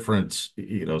realities, different,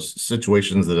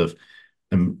 situations that have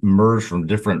emerged from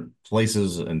different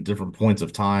places and different points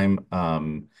of time.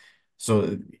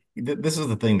 So this is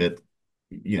the thing that,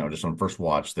 just on first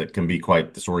watch that can be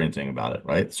quite disorienting about it,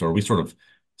 right? So are we sort of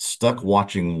stuck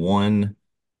watching one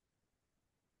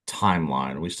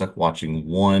timeline? Are we stuck watching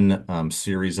one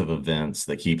series of events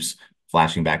that keeps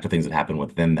flashing back to things that happen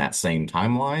within that same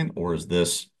timeline? Or is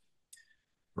this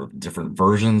different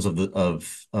versions of the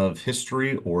of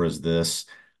history, or is this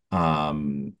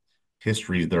um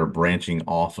histories that are branching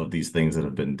off of these things that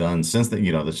have been done since that,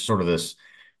 this sort of this,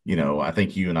 I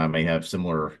think you and I may have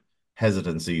similar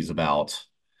hesitancies about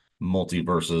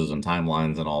multiverses and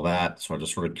timelines and all that. So I'm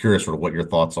just sort of curious sort of what your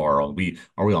thoughts are on, we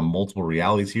on multiple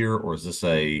realities here, or is this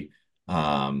a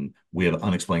we have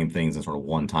unexplained things in sort of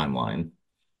one timeline?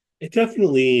 It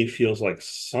definitely feels like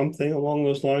something along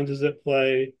those lines is at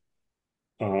play.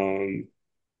 Um,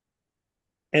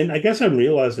 and I guess I'm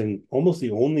realizing almost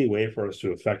the only way for us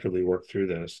to effectively work through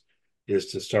this is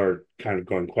to start kind of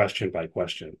going question by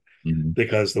question Mhm.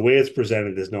 because the way it's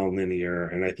presented is non-linear,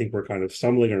 and I think we're kind of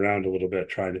stumbling around a little bit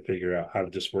trying to figure out how to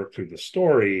just work through the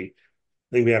story.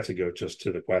 I think we have to go just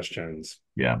to the questions,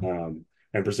 Yeah. um,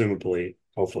 and presumably,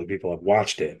 hopefully, people have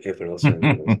watched it if they're listening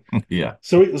to this. Yeah.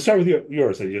 So let's start with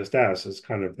yours that you just asked. Is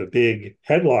kind of the big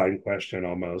headline question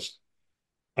almost.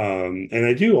 And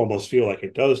I do almost feel like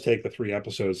it does take the 3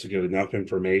 episodes to get enough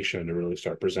information to really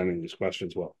start presenting these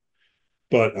questions well.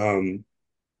 But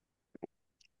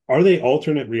are they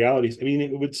alternate realities? I mean,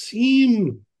 it would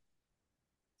seem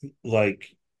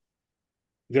like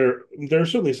there are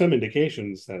certainly some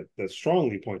indications that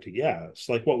strongly point to yes,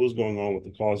 like what was going on with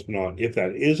the cosmonaut. If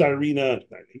that is Irina,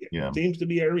 I think it Yeah. seems to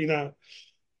be Irina.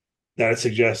 That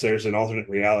suggests there's an alternate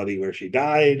reality where she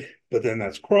died, but then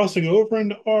that's crossing over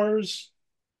into ours.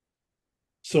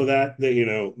 So that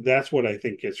that's what I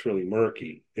think gets really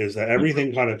murky is that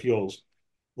everything kind of feels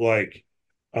like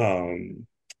um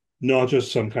not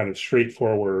just some kind of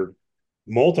straightforward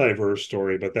multiverse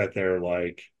story, but that they're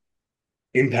like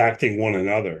impacting one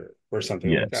another or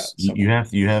something like that Yes, you somehow.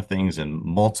 you have things in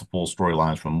multiple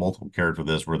storylines from multiple characters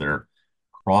this where they're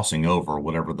crossing over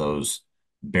whatever those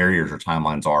barriers or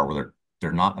timelines are, where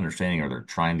they're not understanding, or they're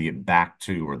trying to get back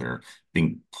to, or they're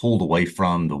being pulled away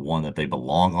from the one that they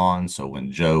belong on. So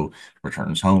when Joe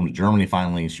returns home to Germany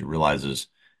finally, she realizes,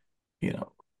 you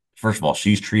know, first of all,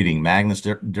 she's treating Magnus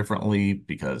differently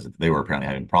because they were apparently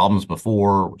having problems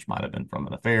before, which might have been from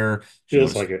an affair. She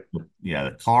Feels noticed, like it. yeah,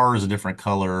 the car is a different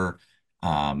color.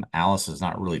 Alice is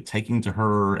not really taking to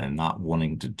her and not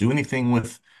wanting to do anything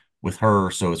with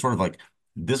her. So it's sort of like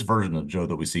this version of Joe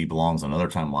that we see belongs in another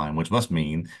timeline, which must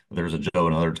mean that there's a Joe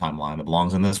in another timeline that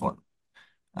belongs in this one.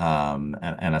 And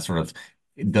I sort of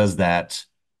does that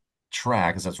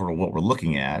track? Is that sort of what we're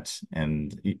looking at?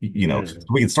 And Yeah.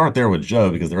 we can start there with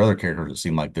Joe because there are other characters that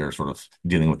seem like they're sort of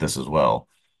dealing with this as well.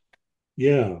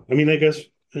 Yeah. I mean, I guess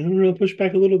I'm gonna push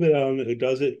back a little bit on it. It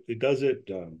does it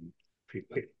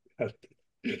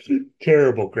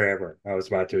terrible grammar I was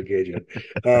about to engage in.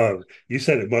 You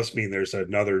said it must mean there's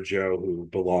another Joe who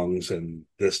belongs in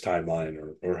this timeline,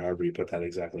 or however you put that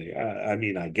exactly. I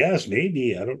mean, I guess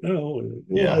maybe I don't know. A little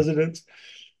Yeah, hesitant.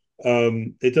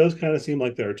 It does kind of seem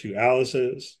like there are two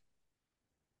Alices.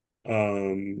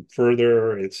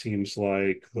 Further, it seems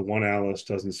like the one Alice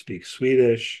doesn't speak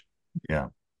Swedish. yeah.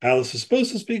 Alice is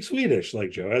supposed to speak Swedish, like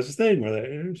Joe has a thing where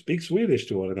they speak Swedish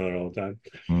to one another all the time.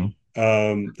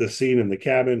 Mhm. The scene in the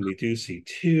cabin, we do see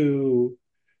two.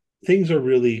 Things are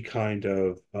really kind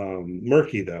of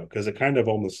murky though, because it kind of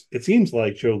almost it seems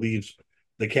like Joe leaves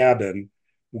the cabin,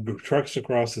 trucks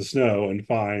across the snow, and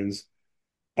finds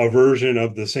a version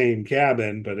of the same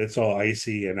cabin, but it's all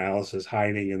icy and Alice is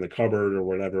hiding in the cupboard or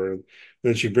whatever.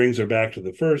 Then she brings her back to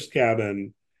the first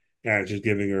cabin and she's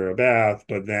giving her a bath,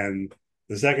 but then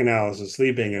the second Alice is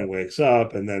sleeping and wakes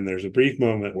up, and then there's a brief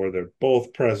moment where they're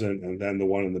both present, and then the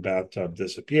one in the bathtub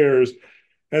disappears.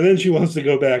 And then she wants to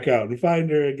go back out and find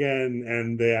her again.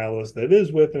 And the Alice that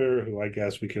is with her, who I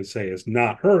guess we could say is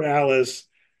not her Alice,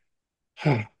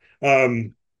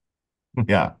 um,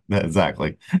 Yeah,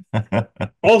 exactly.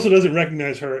 also doesn't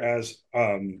recognize her as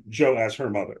Joe as her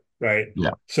mother, right?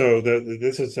 Yeah. So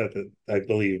this is at the, I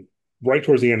believe, right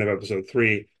towards the end of episode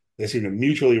three. They seem to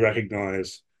mutually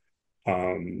recognize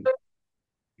um,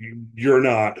 you're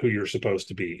not who you're supposed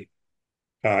to be.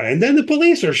 And then the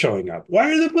police are showing up.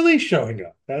 Why are the police showing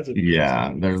up? That's a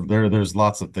Yeah, there's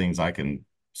lots of things I can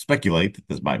speculate that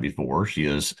this might be for. She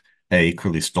has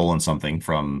clearly stolen something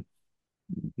from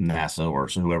NASA or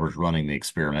so whoever's running the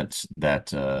experiments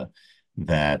that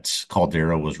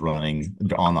Caldera was running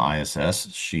on the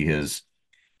ISS. She has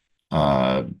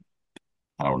uh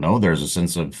I don't know, there's a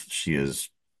sense of she is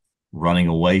running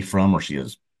away from, or she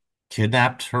has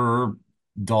kidnapped her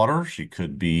daughter. She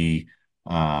could be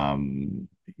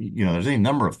there's any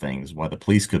number of things why the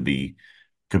police could be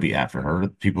after her.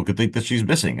 People could think that she's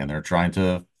missing and they're trying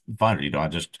to find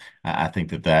her. I think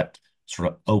that sort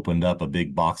of opened up a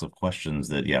big box of questions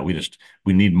that, yeah,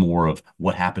 we need more of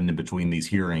what happened in between these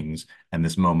hearings and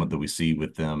this moment that we see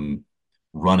with them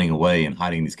running away and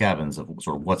hiding in these cabins of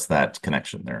sort of what's that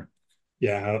connection there.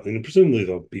 Yeah, and presumably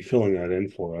they'll be filling that in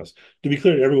for us. To be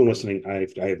clear to everyone listening, I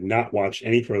have not watched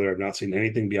any further. I've not seen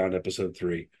anything beyond episode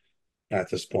three at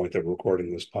this point that we're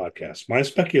recording this podcast. My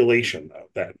speculation, though,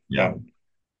 that Yeah. about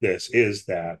this is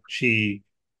that she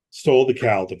stole the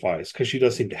Cal device because she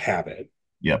does seem to have it,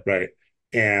 Yep. right?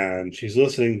 And she's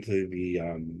listening to the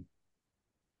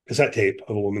cassette tape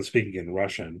of a woman speaking in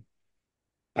Russian.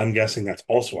 I'm guessing that's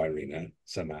also Irina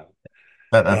somehow.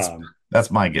 That, that's Um, that's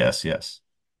my guess. Yes.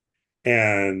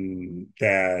 and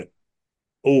that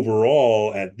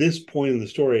overall, at this point in the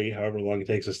story, however long it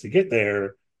takes us to get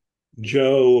there,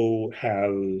 Joe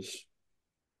has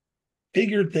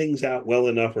figured things out well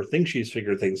enough, or thinks she's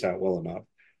figured things out well enough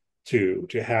to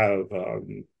have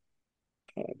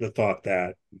the thought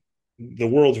that the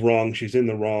world's wrong, she's in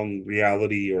the wrong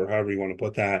reality, or however you want to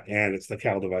put that, and it's the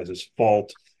Cal device's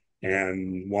fault,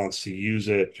 and wants to use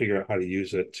it, figure out how to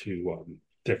use it to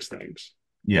fix things.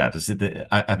 Yeah.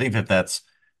 I think that that's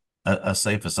a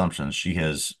safe assumption. She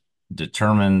has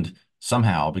determined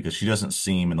somehow, because she doesn't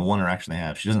seem, in the one interaction they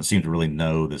have, she doesn't seem to really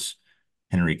know this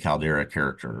Henry Caldera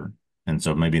character. And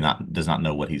so maybe not does not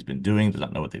know what he's been doing, does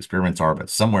not know what the experiments are, but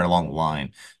somewhere along the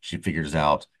line, she figures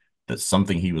out that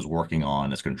something he was working on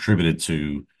has contributed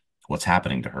to what's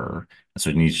happening to her. And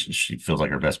so she feels like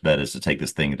her best bet is to take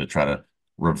this thing to try to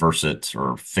reverse it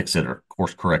or fix it or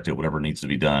course correct it, whatever needs to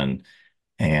be done.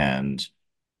 And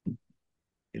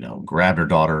grabbed her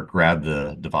daughter, grabbed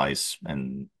the device,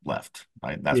 and left.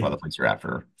 Right? That's why Yeah, the police are after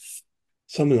her.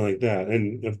 something like that.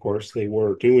 And of course, they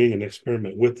were doing an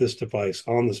experiment with this device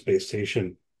on the space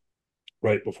station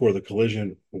right before the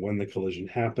collision, when the collision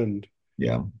happened.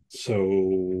 Yeah.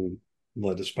 So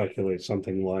led to speculate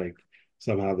something like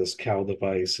somehow this Cal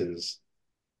device is,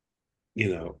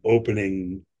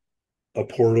 opening a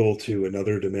portal to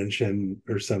another dimension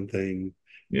or something.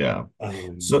 Yeah.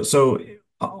 So, Um, so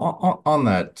on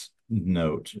that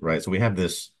note, right? So we have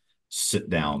this sit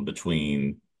down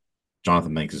between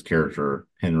Jonathan Banks' character,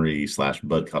 Henry slash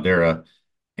Bud Caldera,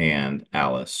 and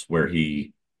Alice, where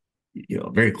he,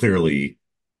 very clearly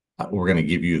we're going to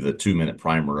give you the 2 minute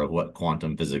primer of what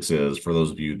quantum physics is for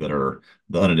those of you that are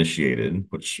the uninitiated,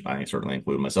 which I certainly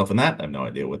include myself in that. I have no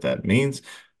idea what that means.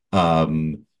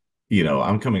 Um,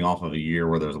 I'm coming off of a year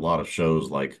where there's a lot of shows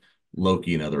like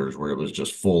Loki and others where it was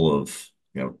just full of,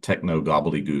 techno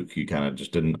gobbledygook you kind of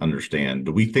just didn't understand.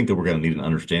 Do we think that we're going to need an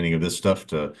understanding of this stuff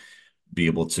to be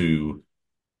able to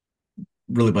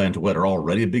really buy into what are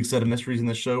already a big set of mysteries in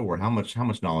this show, or how much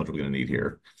knowledge are we going to need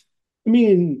here? I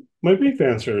mean, my brief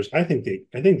answer is I think the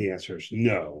answer is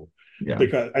no, Yeah,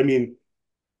 because I mean,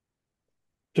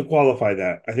 to qualify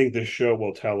that, I think this show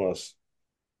will tell us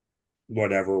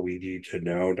whatever we need to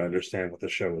know to understand what the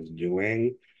show is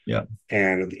doing. yeah,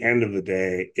 And at the end of the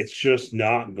day, it's just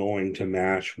not going to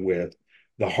match with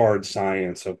the hard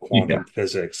science of yeah, quantum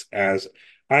physics as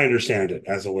I understand it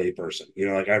as a layperson.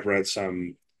 Like I've read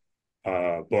some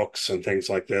books and things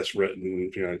like this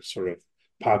written, sort of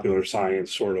popular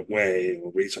science sort of way.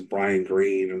 We'll read some Brian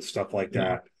Greene and stuff like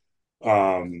yeah.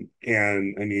 that.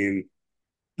 And I mean,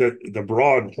 the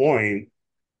broad point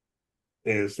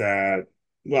is that,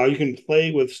 well, you can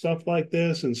play with stuff like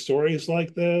this and stories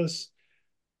like this,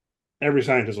 every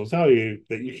scientist will tell you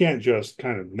that you can't just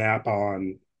kind of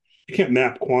you can't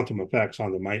map quantum effects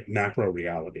on the macro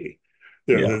reality.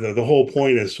 Yeah. The whole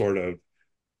point is sort of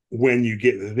when you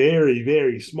get very,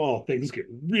 very small, things get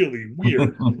really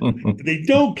weird. They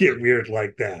don't get weird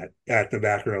like that at the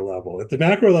macro level. At the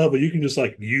macro level, you can just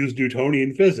like use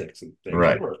Newtonian physics and things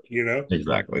Right. work, you know?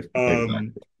 Exactly. Um,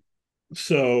 Exactly.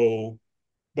 so,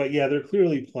 but yeah, they're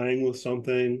clearly playing with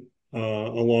something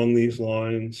along these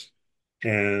lines.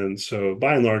 And so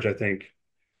by and large, I think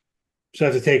just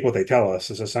have to take what they tell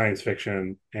us as a science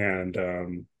fiction. And,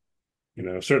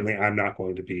 certainly I'm not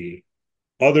going to be,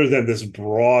 other than this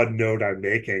broad note I'm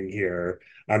making here,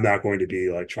 I'm not going to be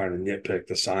like trying to nitpick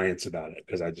the science about it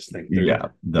because I just think Yeah.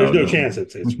 there's No, no no. chance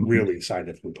it's really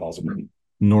scientifically plausible.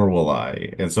 Nor will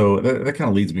I. And so that kind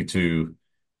of leads me to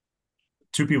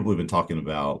two people we've been talking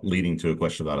about, leading to a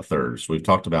question about a third. So we've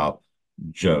talked about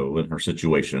Joe and her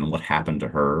situation, what happened to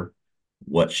her,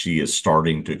 what she is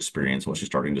starting to experience, what she's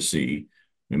starting to see.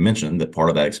 We mentioned that part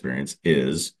of that experience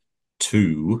is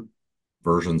two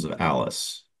versions of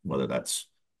Alice, whether that's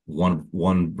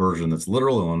one version that's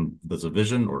literal and one that's a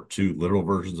vision, or two literal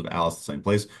versions of Alice in the same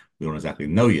place. We don't exactly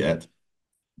know yet.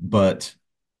 But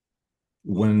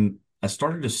when I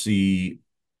started to see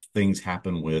things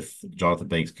happen with Jonathan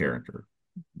Banks' character,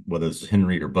 whether it's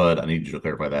Henry or Bud, I need you to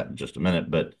clarify that in just a minute.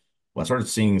 But when I started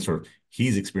seeing sort of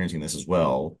he's experiencing this as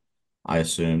well, I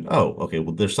assumed, oh, okay,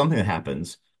 well, there's something that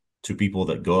happens to people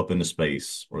that go up into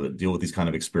space or that deal with these kind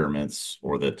of experiments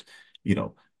or that, you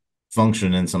know,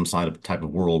 function in some side of type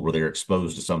of world where they're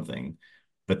exposed to something.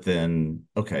 But then,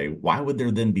 okay, why would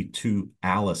there then be two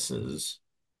Alices?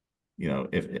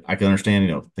 If I can understand,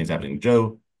 things happening to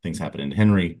Joe, things happening to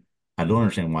Henry. I don't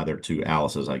understand why there are two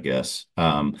Alices, I guess.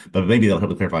 But maybe that'll help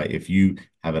to clarify if you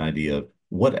have an idea of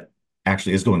what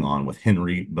actually is going on with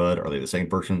Henry, Bud. Are they the same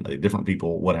person? Are they different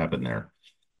people? What happened there?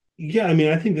 Yeah, I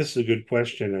mean, I think this is a good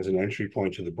question as an entry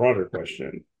point to the broader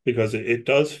question because it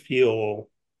does feel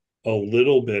a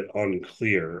little bit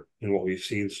unclear in what we've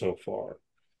seen so far.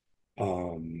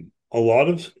 A lot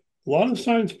of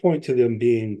signs point to them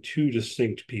being two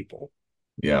distinct people,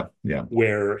 Yeah, yeah,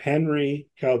 where Henry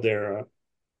Caldera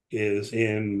is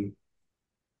in,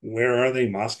 where are they?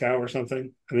 Moscow or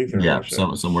something? I think they're in yeah.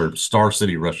 Russia. Somewhere, Star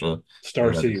City, Russia.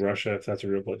 Star That City, is, Russia, if that's a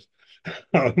real place.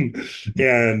 Um,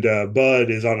 and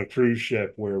Bud is on a cruise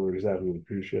ship, wherever exactly the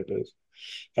cruise ship is.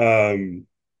 Um,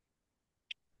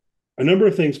 a number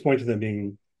of things point to them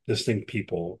being distinct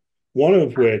people. One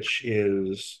of which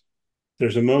is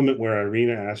there's a moment where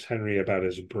Irina asks Henry about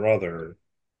his brother.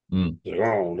 mm, He's like,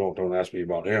 "Oh, don't ask me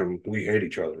about him. We hate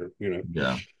each other."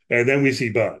 yeah, And then we see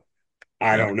Bud.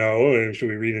 I yeah, don't know. Should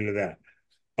we read into that?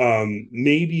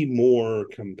 Maybe more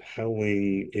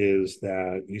compelling is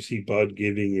that you see Bud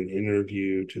giving an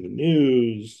interview to the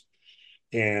news,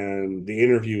 and the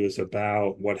interview is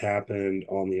about what happened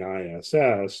on the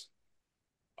ISS.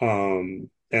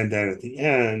 And then at the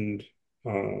end,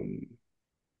 um,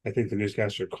 I think the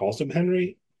newscaster calls him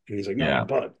Henry, and he's like, "No, yeah,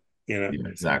 Bud." You know. yeah.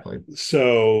 Exactly.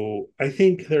 So I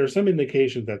think there are some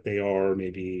indications that they are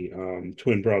maybe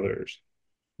twin brothers,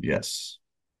 Yes.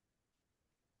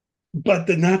 but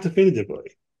not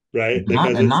definitively, right? Not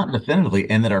Because and it's not definitively,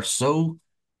 and that are so.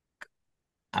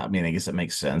 I mean, I guess it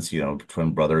makes sense.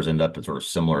 Twin brothers end up in sort of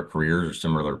similar careers or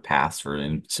similar paths or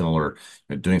in similar,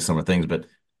 doing similar things, but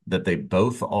that they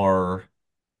both are.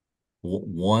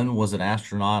 One was an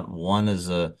astronaut, one is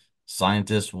a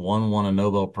scientist, one won a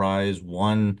Nobel Prize,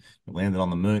 one landed on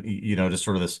the moon. Just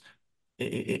sort of this.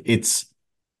 It's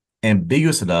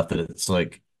ambiguous enough that it's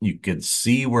like you could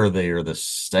see where they are the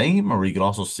same, or you could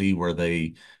also see where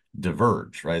they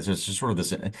diverge, right? So it's just sort of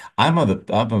this. I'm of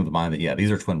the mind that yeah,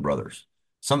 these are twin brothers.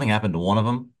 Something happened to one of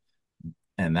them,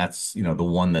 and that's the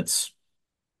one that's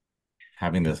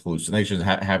having the hallucinations,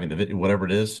 having the whatever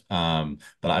it is. But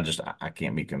I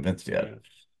can't be convinced yet. yeah.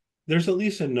 There's at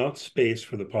least enough space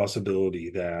for the possibility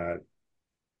that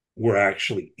we're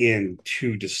actually in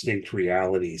two distinct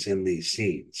realities in these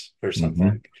scenes or Hmm.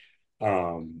 something.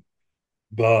 Um,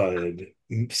 Bud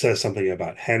says something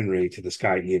about Henry to this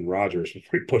guy Ian Rogers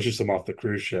before he pushes him off the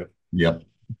cruise ship. Yep.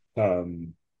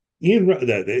 Um,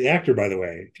 the actor, by the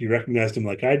way, if you recognized him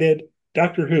like I did,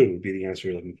 Doctor Who would be the answer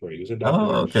you're looking for. He was in Doctor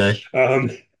Oh, okay. Who,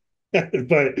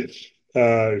 but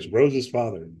it's Rose's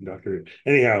father, Doctor Who.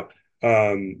 Anyhow,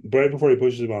 right before he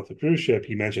pushes him off the cruise ship,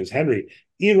 he mentions Henry.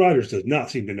 Ian Rogers does not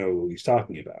seem to know who he's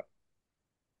talking about.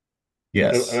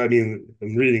 Yes. I mean,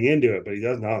 I'm reading into it, but he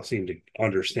does not seem to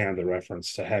understand the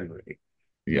reference to Henry.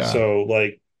 Yeah. So,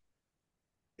 like,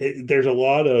 there's a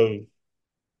lot of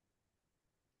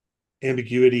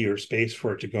ambiguity or space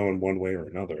for it to go in one way or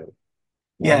another.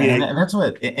 I Yeah, mean, and that's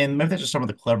what, and maybe that's just some of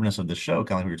the cleverness of the show,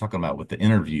 kind of like we were talking about with the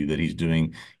interview that he's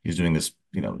doing. He's doing this,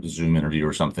 Zoom interview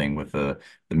or something with the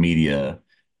media,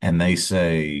 and they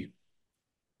say,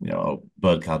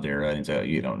 Bud Caldera, and he's like,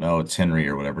 you don't know, it's Henry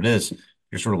or whatever it is.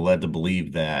 You're sort of led to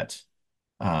believe that,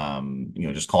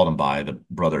 just called him by the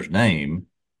brother's name,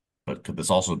 but could this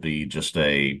also be just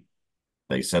they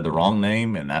said the wrong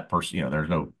name and that person, there's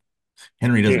no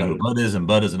Henry doesn't know who yeah. Bud is and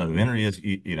Bud doesn't know who Henry is.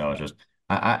 It's just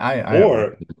I have no.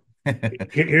 Or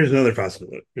here's another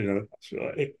possibility.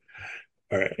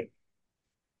 All right.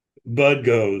 Bud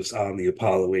goes on the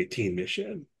Apollo 18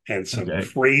 mission, and some Okay.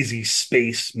 crazy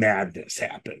space madness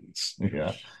happens.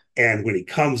 Yeah. And when he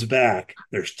comes back,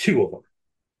 there's two of them.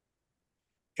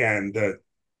 And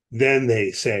then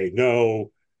they say,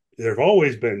 no, there have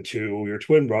always been two. You're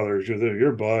twin brothers.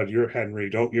 You're Bud. You're Henry.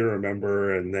 Don't you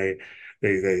remember? And they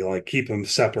like keep them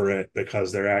separate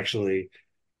because they're actually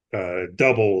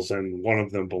doubles, and one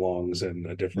of them belongs in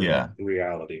a different Yeah.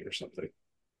 reality or something.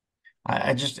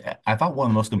 I thought one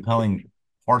of the most compelling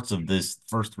parts of this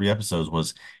first three episodes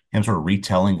was him sort of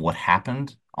retelling what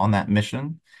happened on that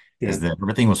mission, is Yeah, that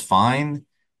everything was fine.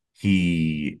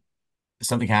 He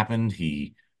Something happened.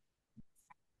 He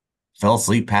fell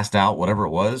asleep, passed out, whatever it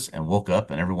was, and woke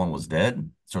up and everyone was dead.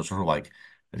 So it's sort of like,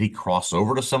 did he cross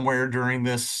over to somewhere during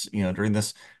this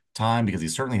time? Because he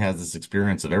certainly has this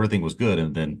experience of everything was good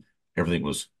and then everything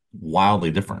was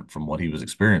wildly different from what he was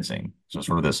experiencing. So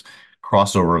sort of this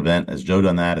crossover event. Has Joe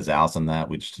done that? Has Alice done that?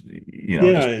 We yeah,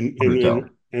 just hard to tell.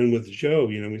 and with Joe,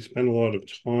 we spent a lot of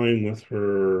time with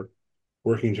her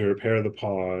working to repair the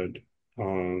pod.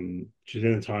 She's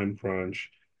in a time crunch.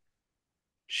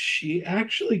 She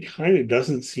actually kind of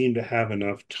doesn't seem to have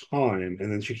enough time,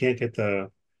 and then she can't get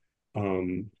the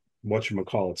um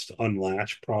whatchamacallits to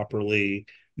unlatch properly,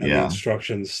 and the Yeah.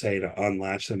 instructions say to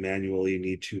unlatch them manually, you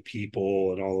need two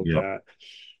people and all of Yep.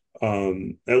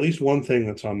 that. At least one thing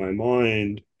that's on my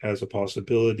mind as a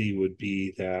possibility would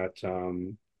be that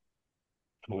um,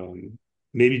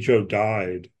 maybe Joe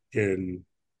died in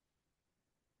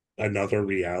another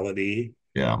reality,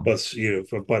 Yeah.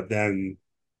 but then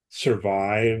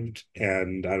survived.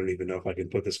 And I don't even know if I can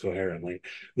put this coherently.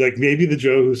 Like maybe the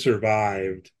Joe who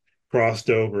survived crossed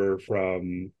over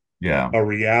from Yeah. a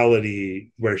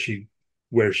reality where she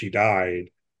died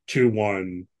to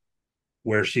one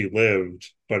where she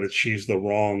lived, but she's the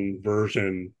wrong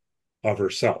version of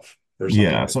herself or something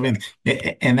Yeah. like So I mean,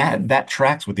 that. and that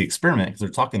tracks with the experiment because they're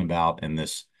talking about in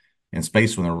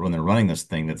space when they're running this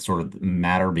thing that sort of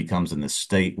matter becomes in this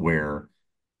state where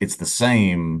it's the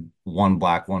same one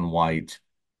black, one white,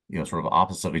 sort of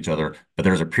opposites of each other, but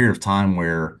there's a period of time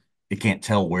where it can't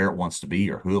tell where it wants to be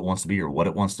or who it wants to be or what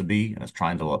it wants to be, and it's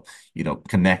trying to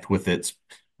connect with its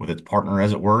partner,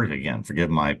 as it were. Again, forgive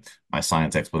my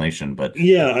science explanation, but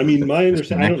Yeah, I mean, my this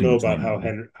understand. I don't connection know about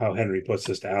between how them. Henry puts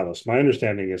this to Alice. My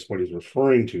understanding is what he's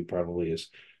referring to probably is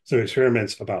some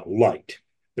experiments about light.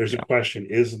 There's a Yeah. question: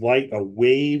 is light a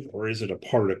wave or is it a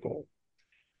particle?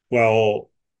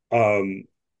 Well, um,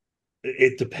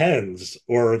 it depends,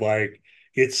 or like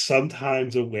it's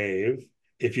sometimes a wave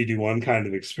if you do one kind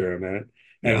of experiment,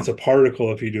 and Yeah. it's a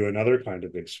particle if you do another kind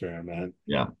of experiment.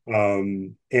 Yeah.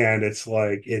 And it's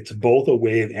like it's both a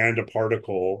wave and a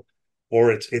particle,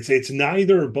 or it's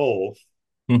neither both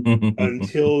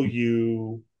until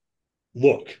you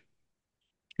look.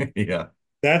 Yeah.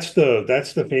 That's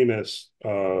the famous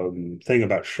thing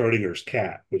about Schrodinger's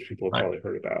cat, which people have Right. probably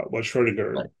heard about. What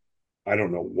Schrodinger, Right. I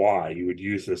don't know why you would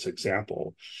use this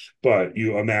example, but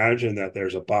you imagine that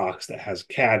there's a box that has a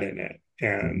cat in it,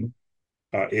 and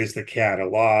Mhm. is the cat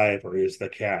alive or is the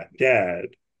cat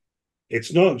dead?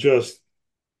 It's not just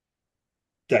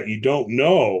that you don't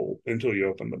know until you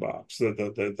open the box.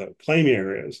 The claim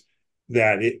here is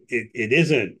that it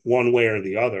isn't one way or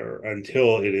the other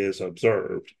until it is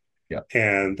observed. Yeah.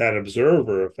 And that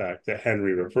observer effect that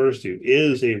Henry refers to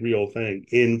is a real thing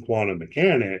in quantum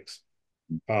mechanics.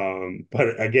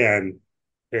 But again,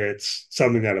 it's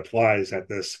something that applies at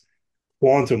this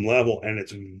quantum level, and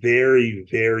it's very,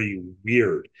 very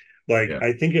weird. Like Yeah.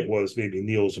 I think it was maybe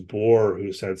Niels Bohr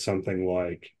who said something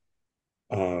like,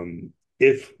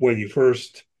 if when you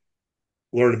first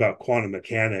learn about quantum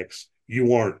mechanics, you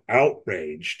weren't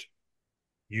outraged,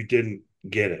 you didn't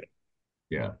get it.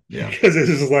 Yeah. Yeah. Because it's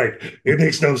just like, it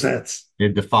makes no sense.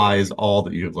 It defies all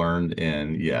that you've learned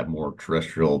in, yeah, more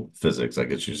terrestrial physics, I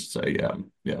guess you should say. Yeah.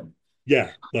 Yeah.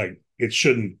 Yeah, like it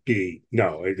shouldn't be.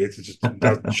 No, it just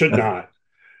should not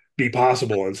be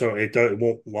possible. And so it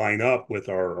won't line up with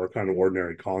our kind of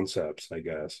ordinary concepts, I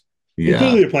guess. And Yeah.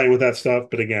 clearly they're playing with that stuff.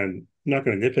 But again, I'm not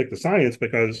going to nitpick the science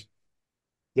because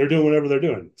they're doing whatever they're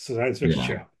doing. It's a science fiction Yeah.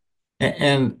 show.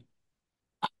 And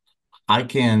I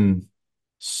can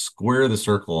square the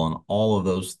circle on all of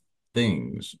those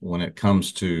things when it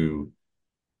comes to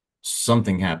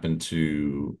something happened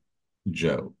to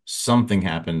Joe, something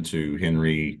happened to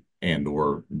Henry and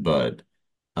or Bud.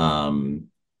 Um,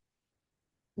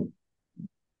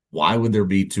 why would there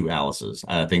be two Alices?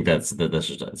 I think that's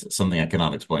just something I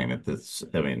cannot explain.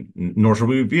 I mean, nor should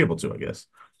we be able to, I guess.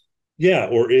 Yeah,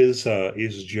 or is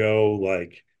Joe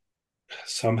like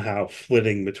somehow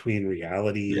flitting between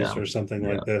realities Yeah, or something yeah,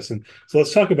 like this? And so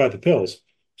let's talk about the pills.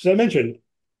 So I mentioned,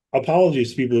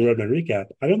 apologies to people who read my recap.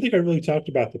 I don't think I really talked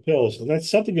about the pills, and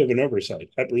that's something of an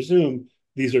oversight. I presume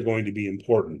these are going to be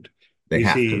important. they We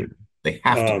have to be. see They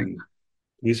have to be. um,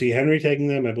 we see Henry taking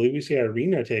them. I believe we see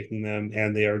Irina taking them,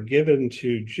 and they are given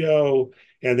to Joe,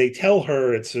 and they tell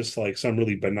her it's just like some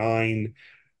really benign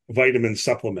vitamin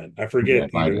supplement. I Yeah, forget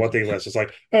even what they list. It's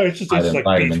like, oh, it's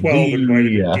like vitamin B12 and D.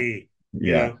 vitamin Yeah, D.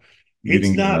 You yeah. know, You it's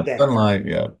didn't get not enough that. sunlight.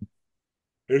 Yeah.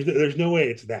 There's no way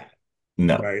it's that,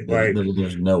 No, right? Like,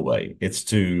 there's no way. It's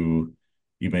to,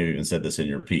 you may have even said this in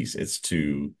your piece. It's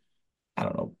to, I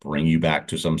don't know, bring you back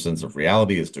to some sense of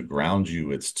reality. It's to ground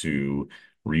you. It's to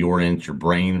reorient your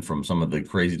brain from some of the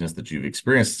craziness that you've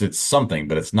experienced. It's something,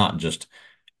 but it's not just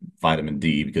vitamin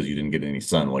D because you didn't get any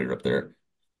sun while you're up there.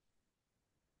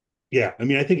 yeah, I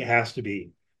mean, I think it has to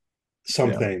be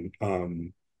Yeah, something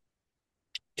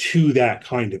to that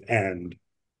kind of end,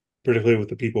 particularly with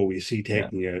the people we see yeah,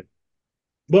 taking it.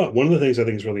 But one of the things I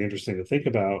think is really interesting to think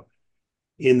about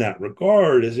in that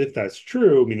regard is if that's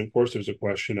true. I mean, of course, there's a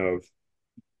question of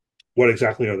what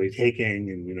exactly are they taking,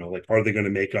 and like, are they going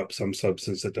to make up some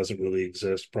substance that doesn't really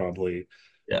exist? Probably,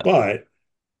 yeah, but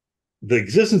the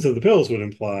existence of the pills would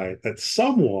imply that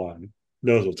someone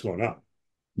knows what's going on.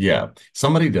 yeah.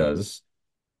 Somebody does.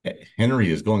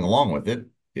 Henry is going along with it,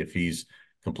 if he's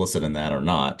complicit in that or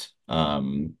not. I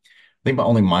think my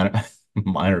only minor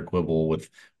minor quibble with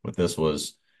this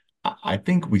was I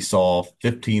think we saw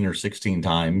 15 or 16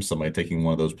 times somebody taking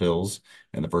one of those pills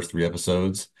in the first three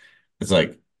episodes. It's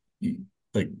like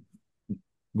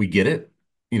we get it.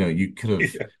 You could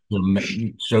have Yeah,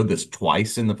 showed this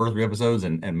twice in the first three episodes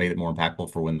and made it more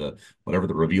impactful for when the whatever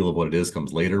the reveal of what it is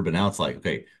comes later. But now it's like,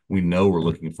 okay, we know we're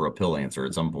looking for a pill answer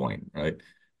at some point, right?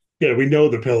 yeah, we know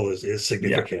the pill is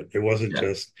Yeah, significant. It wasn't yeah,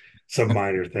 just some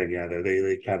minor thing. Yeah,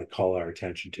 they kind of call our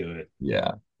attention to it.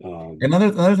 yeah. Um,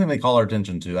 Another thing they call our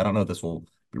attention to, I don't know if this will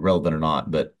be relevant or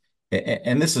not, but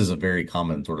and this is a very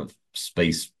common sort of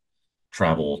space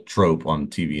travel trope on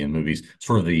TV and movies,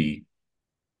 sort of the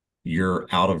you're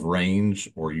out of range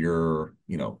or you're,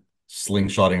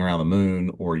 slingshotting around the moon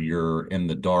or you're in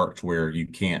the dark to where you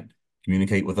can't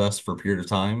communicate with us for a period of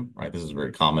time, right? This is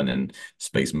very common in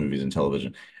space movies and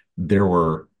television. There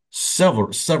were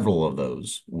several of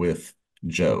those with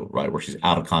Joe, right? Where she's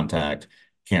out of contact,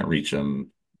 can't reach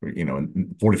him,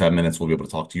 in 45 minutes we'll be able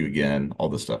to talk to you again, all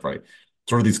this stuff, right?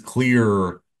 Sort of these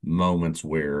clear moments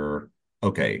where,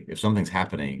 okay, if something's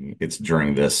happening, it's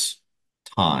during this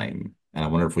time. And I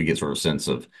wonder if we get sort of a sense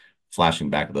of flashing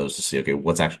back to those to see, okay,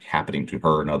 what's actually happening to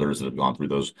her and others that have gone through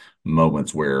those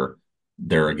moments where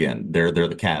they're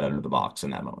the cat under the box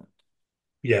in that moment.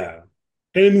 yeah,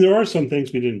 and I mean there are some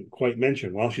things we didn't quite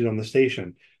mention while she's on the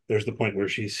station. There's the point where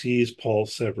she sees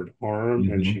Paul's severed arm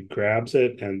and she Hmm. grabs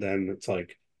it, and then it's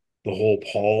like the whole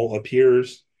Paul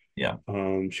appears. Yeah.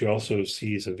 She also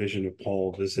sees a vision of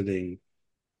Paul visiting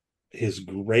his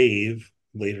grave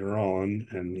later on,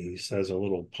 and he says a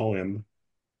little poem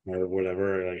or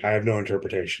whatever. Like, I have no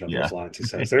interpretation of those Yeah. lines. He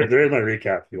says they're in my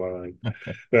recap. If you want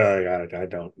to, like, I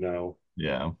don't know.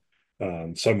 Yeah.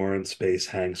 Somewhere in space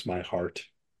hangs my heart.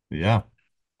 Yeah.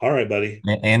 All right, buddy.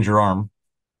 And your arm.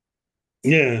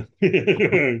 Yeah.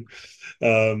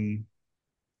 um,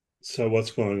 so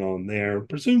what's going on there?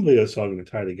 Presumably, it's all going to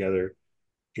tie together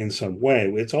in some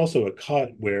way. It's also a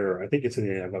cut where I think it's in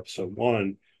the end of episode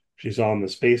one. She's on the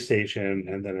space station,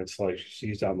 and then it's like she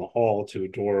sees down the hall to a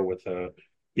door with a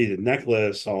beaded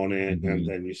necklace on it, and Hmm.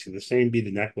 then you see the same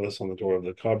beaded necklace on the door of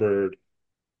the cupboard,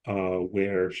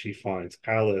 where she finds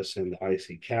Alice in the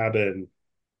icy cabin,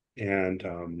 and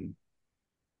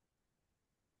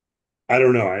I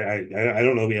don't know. I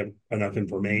don't know if we have enough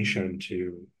information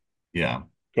to Yeah.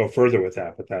 go further with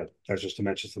that, but that's just to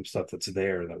mention some stuff that's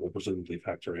there that will presumably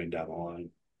factor in down the line.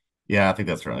 Yeah. I think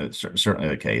that's certainly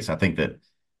the case. I think that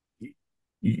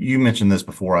you mentioned this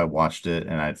before I watched it,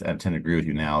 and I tend to agree with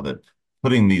you now that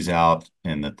putting these out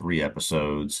in the three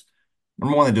episodes,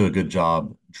 number one, they do a good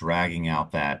job dragging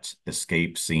out that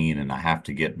escape scene, and I have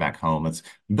to get back home. It's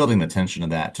building the tension of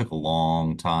that. It took a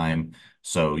long time.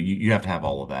 So you have to have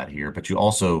all of that here, but you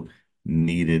also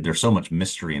there's so much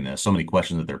mystery in this, so many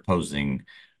questions that they're posing.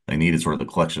 they needed sort of the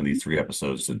collection of these three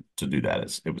episodes to do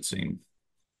that, it would seem.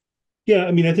 Yeah,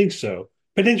 I mean, I think so.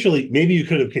 Potentially, maybe you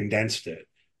could have condensed it,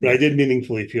 but I Yeah. did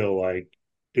meaningfully feel like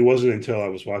it wasn't until I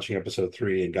was watching episode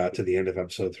three and got to the end of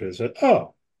episode three, I said,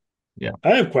 "Oh, Yeah.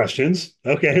 I have questions."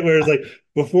 Okay, whereas like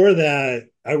before that,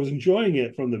 I was enjoying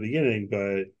it from the beginning,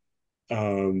 but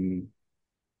um,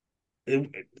 it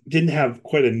didn't have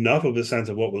quite enough of a sense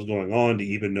of what was going on to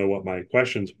even know what my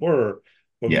questions were.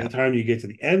 But by Yeah. the time you get to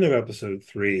the end of episode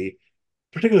three,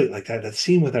 particularly like that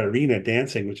scene with Irina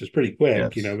dancing, which is pretty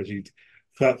quick, Yes. but she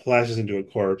flashes into a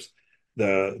corpse.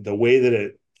 The way that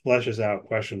it fleshes out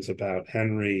questions about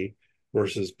Henry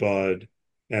versus Bud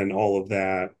and all of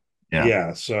that. Yeah.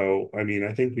 Yeah. So I mean,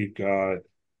 I think we've got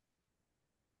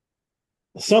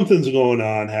something's going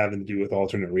on having to do with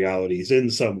alternate realities in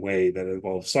some way that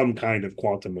involves some kind of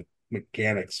quantum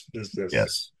mechanics business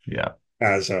Yes. Yeah.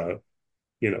 as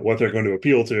what they're going to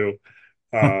appeal to.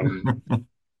 Um,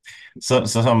 So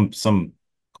some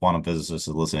quantum physicists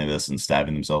are listening to this and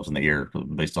stabbing themselves in the ear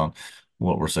based on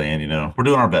what we're saying. We're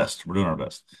doing our best. We're doing our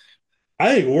best.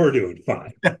 I think we're doing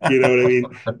fine. You know what I mean?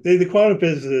 The quantum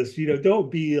physicists,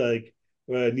 don't be like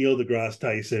Neil deGrasse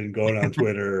Tyson going on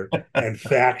Twitter and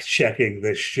fact checking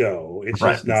this show. It's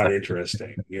Right. just not Exactly.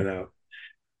 interesting.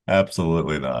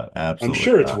 Absolutely not. I'm Absolutely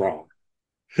sure it's not. wrong.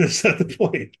 That's not the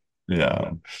point. Yeah.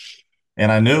 No.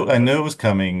 And I But knew it was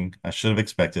coming. I should have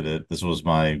expected it. This was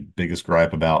my biggest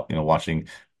gripe about, watching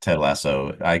Ted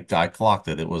Lasso. I clocked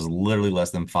it. It was literally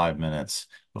less than 5 minutes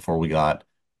before we got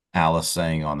Alice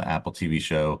saying on the Apple TV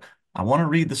show, I want to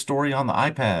read the story on the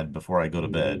iPad before I go to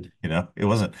bed. It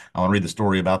wasn't, I want to read the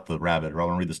story about the rabbit, or I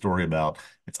want to read the story about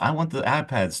I want the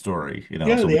iPad story, yeah,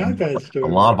 so the we use iPad a story.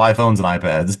 lot of iPhones and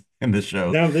iPads in this show.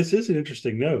 Now, this is an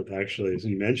interesting note, actually, as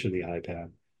you mentioned the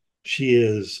iPad. She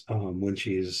is, when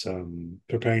she's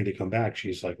preparing to come back,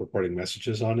 she's like recording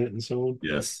messages on it and so on.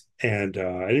 Yes. And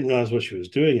I didn't realize what she was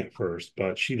doing at first,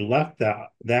 but she left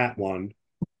that one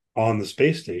on the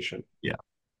space station. Yeah.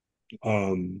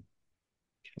 Um,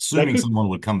 that Assuming could, someone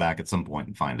would come back at some point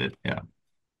and find it. Yeah.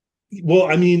 well,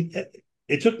 I mean,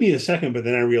 it took me a second, but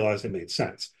then I realized it made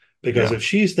sense because Yeah. if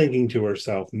she's thinking to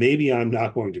herself, maybe I'm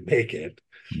not going to make it,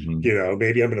 Hmm.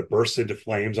 maybe I'm going to burst into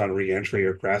flames on reentry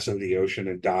or crash into the ocean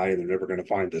and die, and they're never going to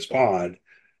find this pod.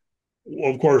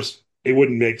 Well, of course, it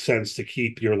wouldn't make sense to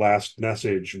keep your last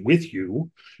message with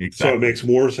you. So it Exactly. makes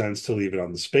more sense to leave it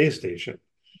on the space station.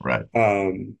 Right.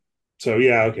 Um, so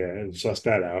yeah, okay, I suss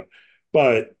that out.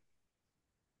 But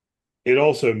it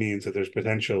also means that there's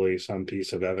potentially some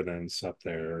piece of evidence up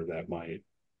there that might,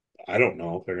 I don't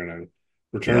know if they're going to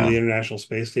return to Yeah. the International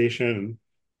Space Station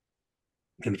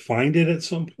and find it at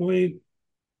some point.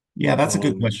 Yeah, that's a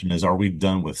good Um, question. Are we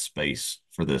done with space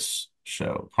for this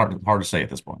show? Hard to say at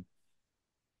this point.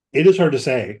 it is hard to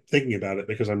say thinking about it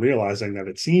because I'm realizing that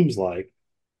it seems like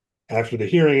after the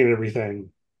hearing and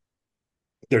everything,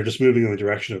 they're just moving in the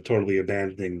direction of totally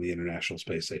abandoning the International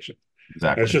Space Station. And it's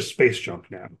Exactly. just space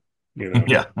junk now, you know.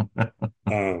 Yeah.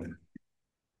 Um,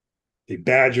 they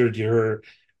badgered her.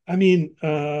 I mean,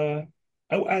 I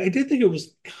did think it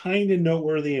was kind of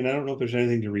noteworthy, and I don't know if there's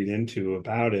anything to read into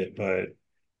about it, but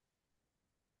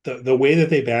the way that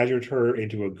they badgered her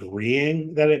into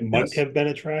agreeing that it might Yes. have been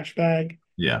a trash bag.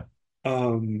 Yeah.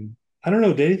 Um, I don't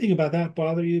know. Did anything about that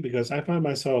bother you? Because I find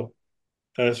myself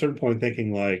at a certain point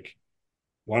thinking like,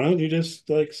 why don't you just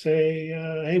like say,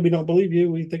 hey, we don't believe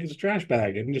you. We think it's a trash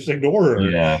bag and just ignore her.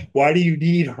 Yeah. Why do you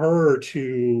need her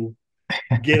to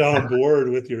get on board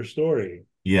with your story?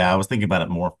 Yeah. I was thinking about it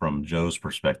more from Joe's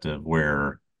perspective,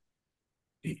 where,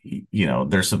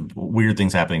 there's some weird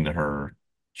things happening to her.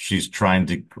 She's trying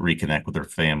to reconnect with her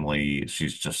family.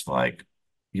 She's just like,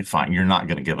 you fine. You're not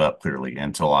going to give up clearly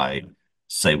until I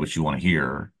say what you want to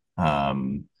hear.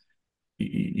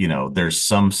 There's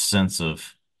some sense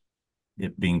of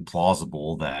it being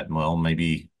plausible that, well,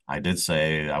 maybe I did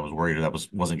say I was worried that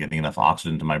wasn't getting enough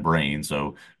oxygen to my brain.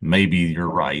 So maybe you're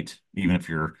right. Even if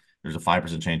there's a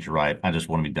 5% chance you're right. I just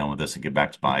want to be done with this and get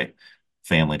back to my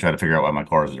family, try to figure out why my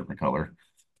car is a different color.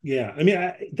 Yeah, I mean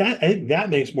that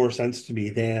makes more sense to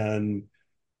me than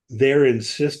their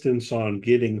insistence on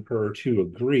getting her to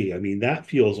agree. I mean, that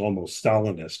feels almost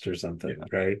Stalinist or something, Yeah.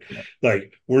 right? Yeah.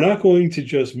 Like, we're not going to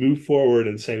just move forward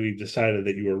and say we've decided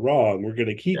that you were wrong. We're going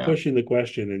to keep Yeah. pushing the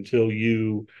question until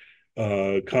you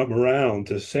come around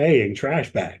to saying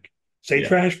trash bag, say Yeah.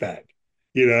 trash bag,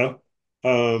 you know?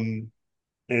 Um,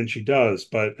 and she does.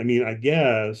 But I mean, I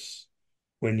guess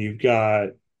when you've got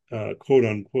quote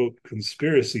unquote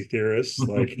conspiracy theorists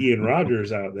like Ian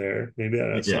Rogers out there, maybe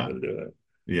that has Yeah. something to do with it.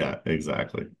 Yeah.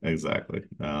 Exactly. Exactly.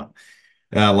 Yeah.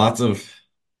 Lots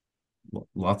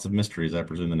of mysteries. I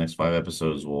presume the next five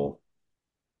episodes will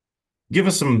give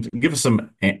us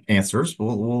some a answers.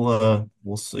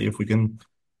 We'll see if we can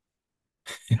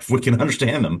if we can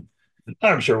understand them.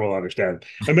 I'm sure we'll understand.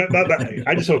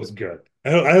 I just hope it's good.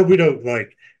 I hope we don't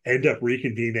like end up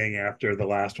reconvening after the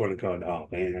last one and going, oh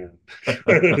man,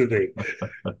 they,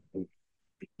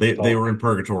 They oh, were in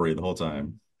purgatory the whole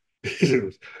time. it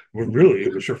was, well, really,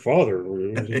 it was your father.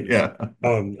 Yeah.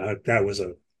 That was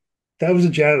a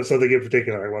jazz something in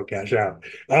particular I won't cash out.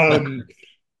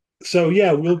 So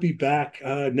yeah, we'll be back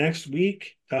next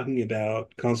week talking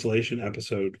about Constellation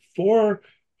episode 4.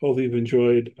 Hopefully you've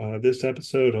enjoyed this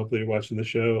episode. Hopefully you're watching the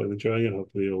show and enjoying it.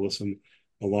 Hopefully you'll listen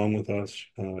along with us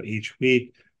each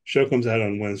week. Show comes out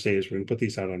on Wednesdays. We're gonna put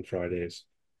these out on Fridays.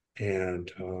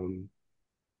 And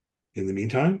in the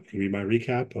meantime, you read my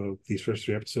recap of these first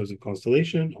 3 episodes of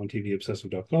Constellation on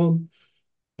TVObscast.com.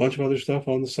 Bunch of other stuff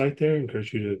on the site there.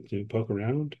 Encourage you to poke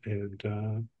around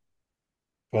and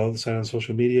follow the site on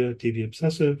social media, TV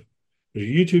Obsessive. There's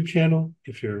a YouTube channel.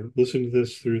 If you're listening to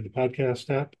this through the podcast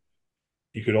app,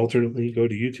 you could alternately go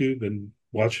to YouTube and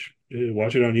watch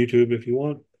it on YouTube if you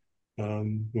want.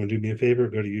 You want to do me a favor?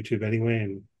 Go to YouTube anyway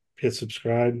and hit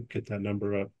subscribe, get that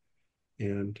number up.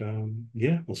 And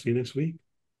yeah, we'll see you next week.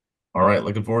 All right.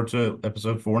 Looking forward to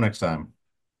episode 4 next time.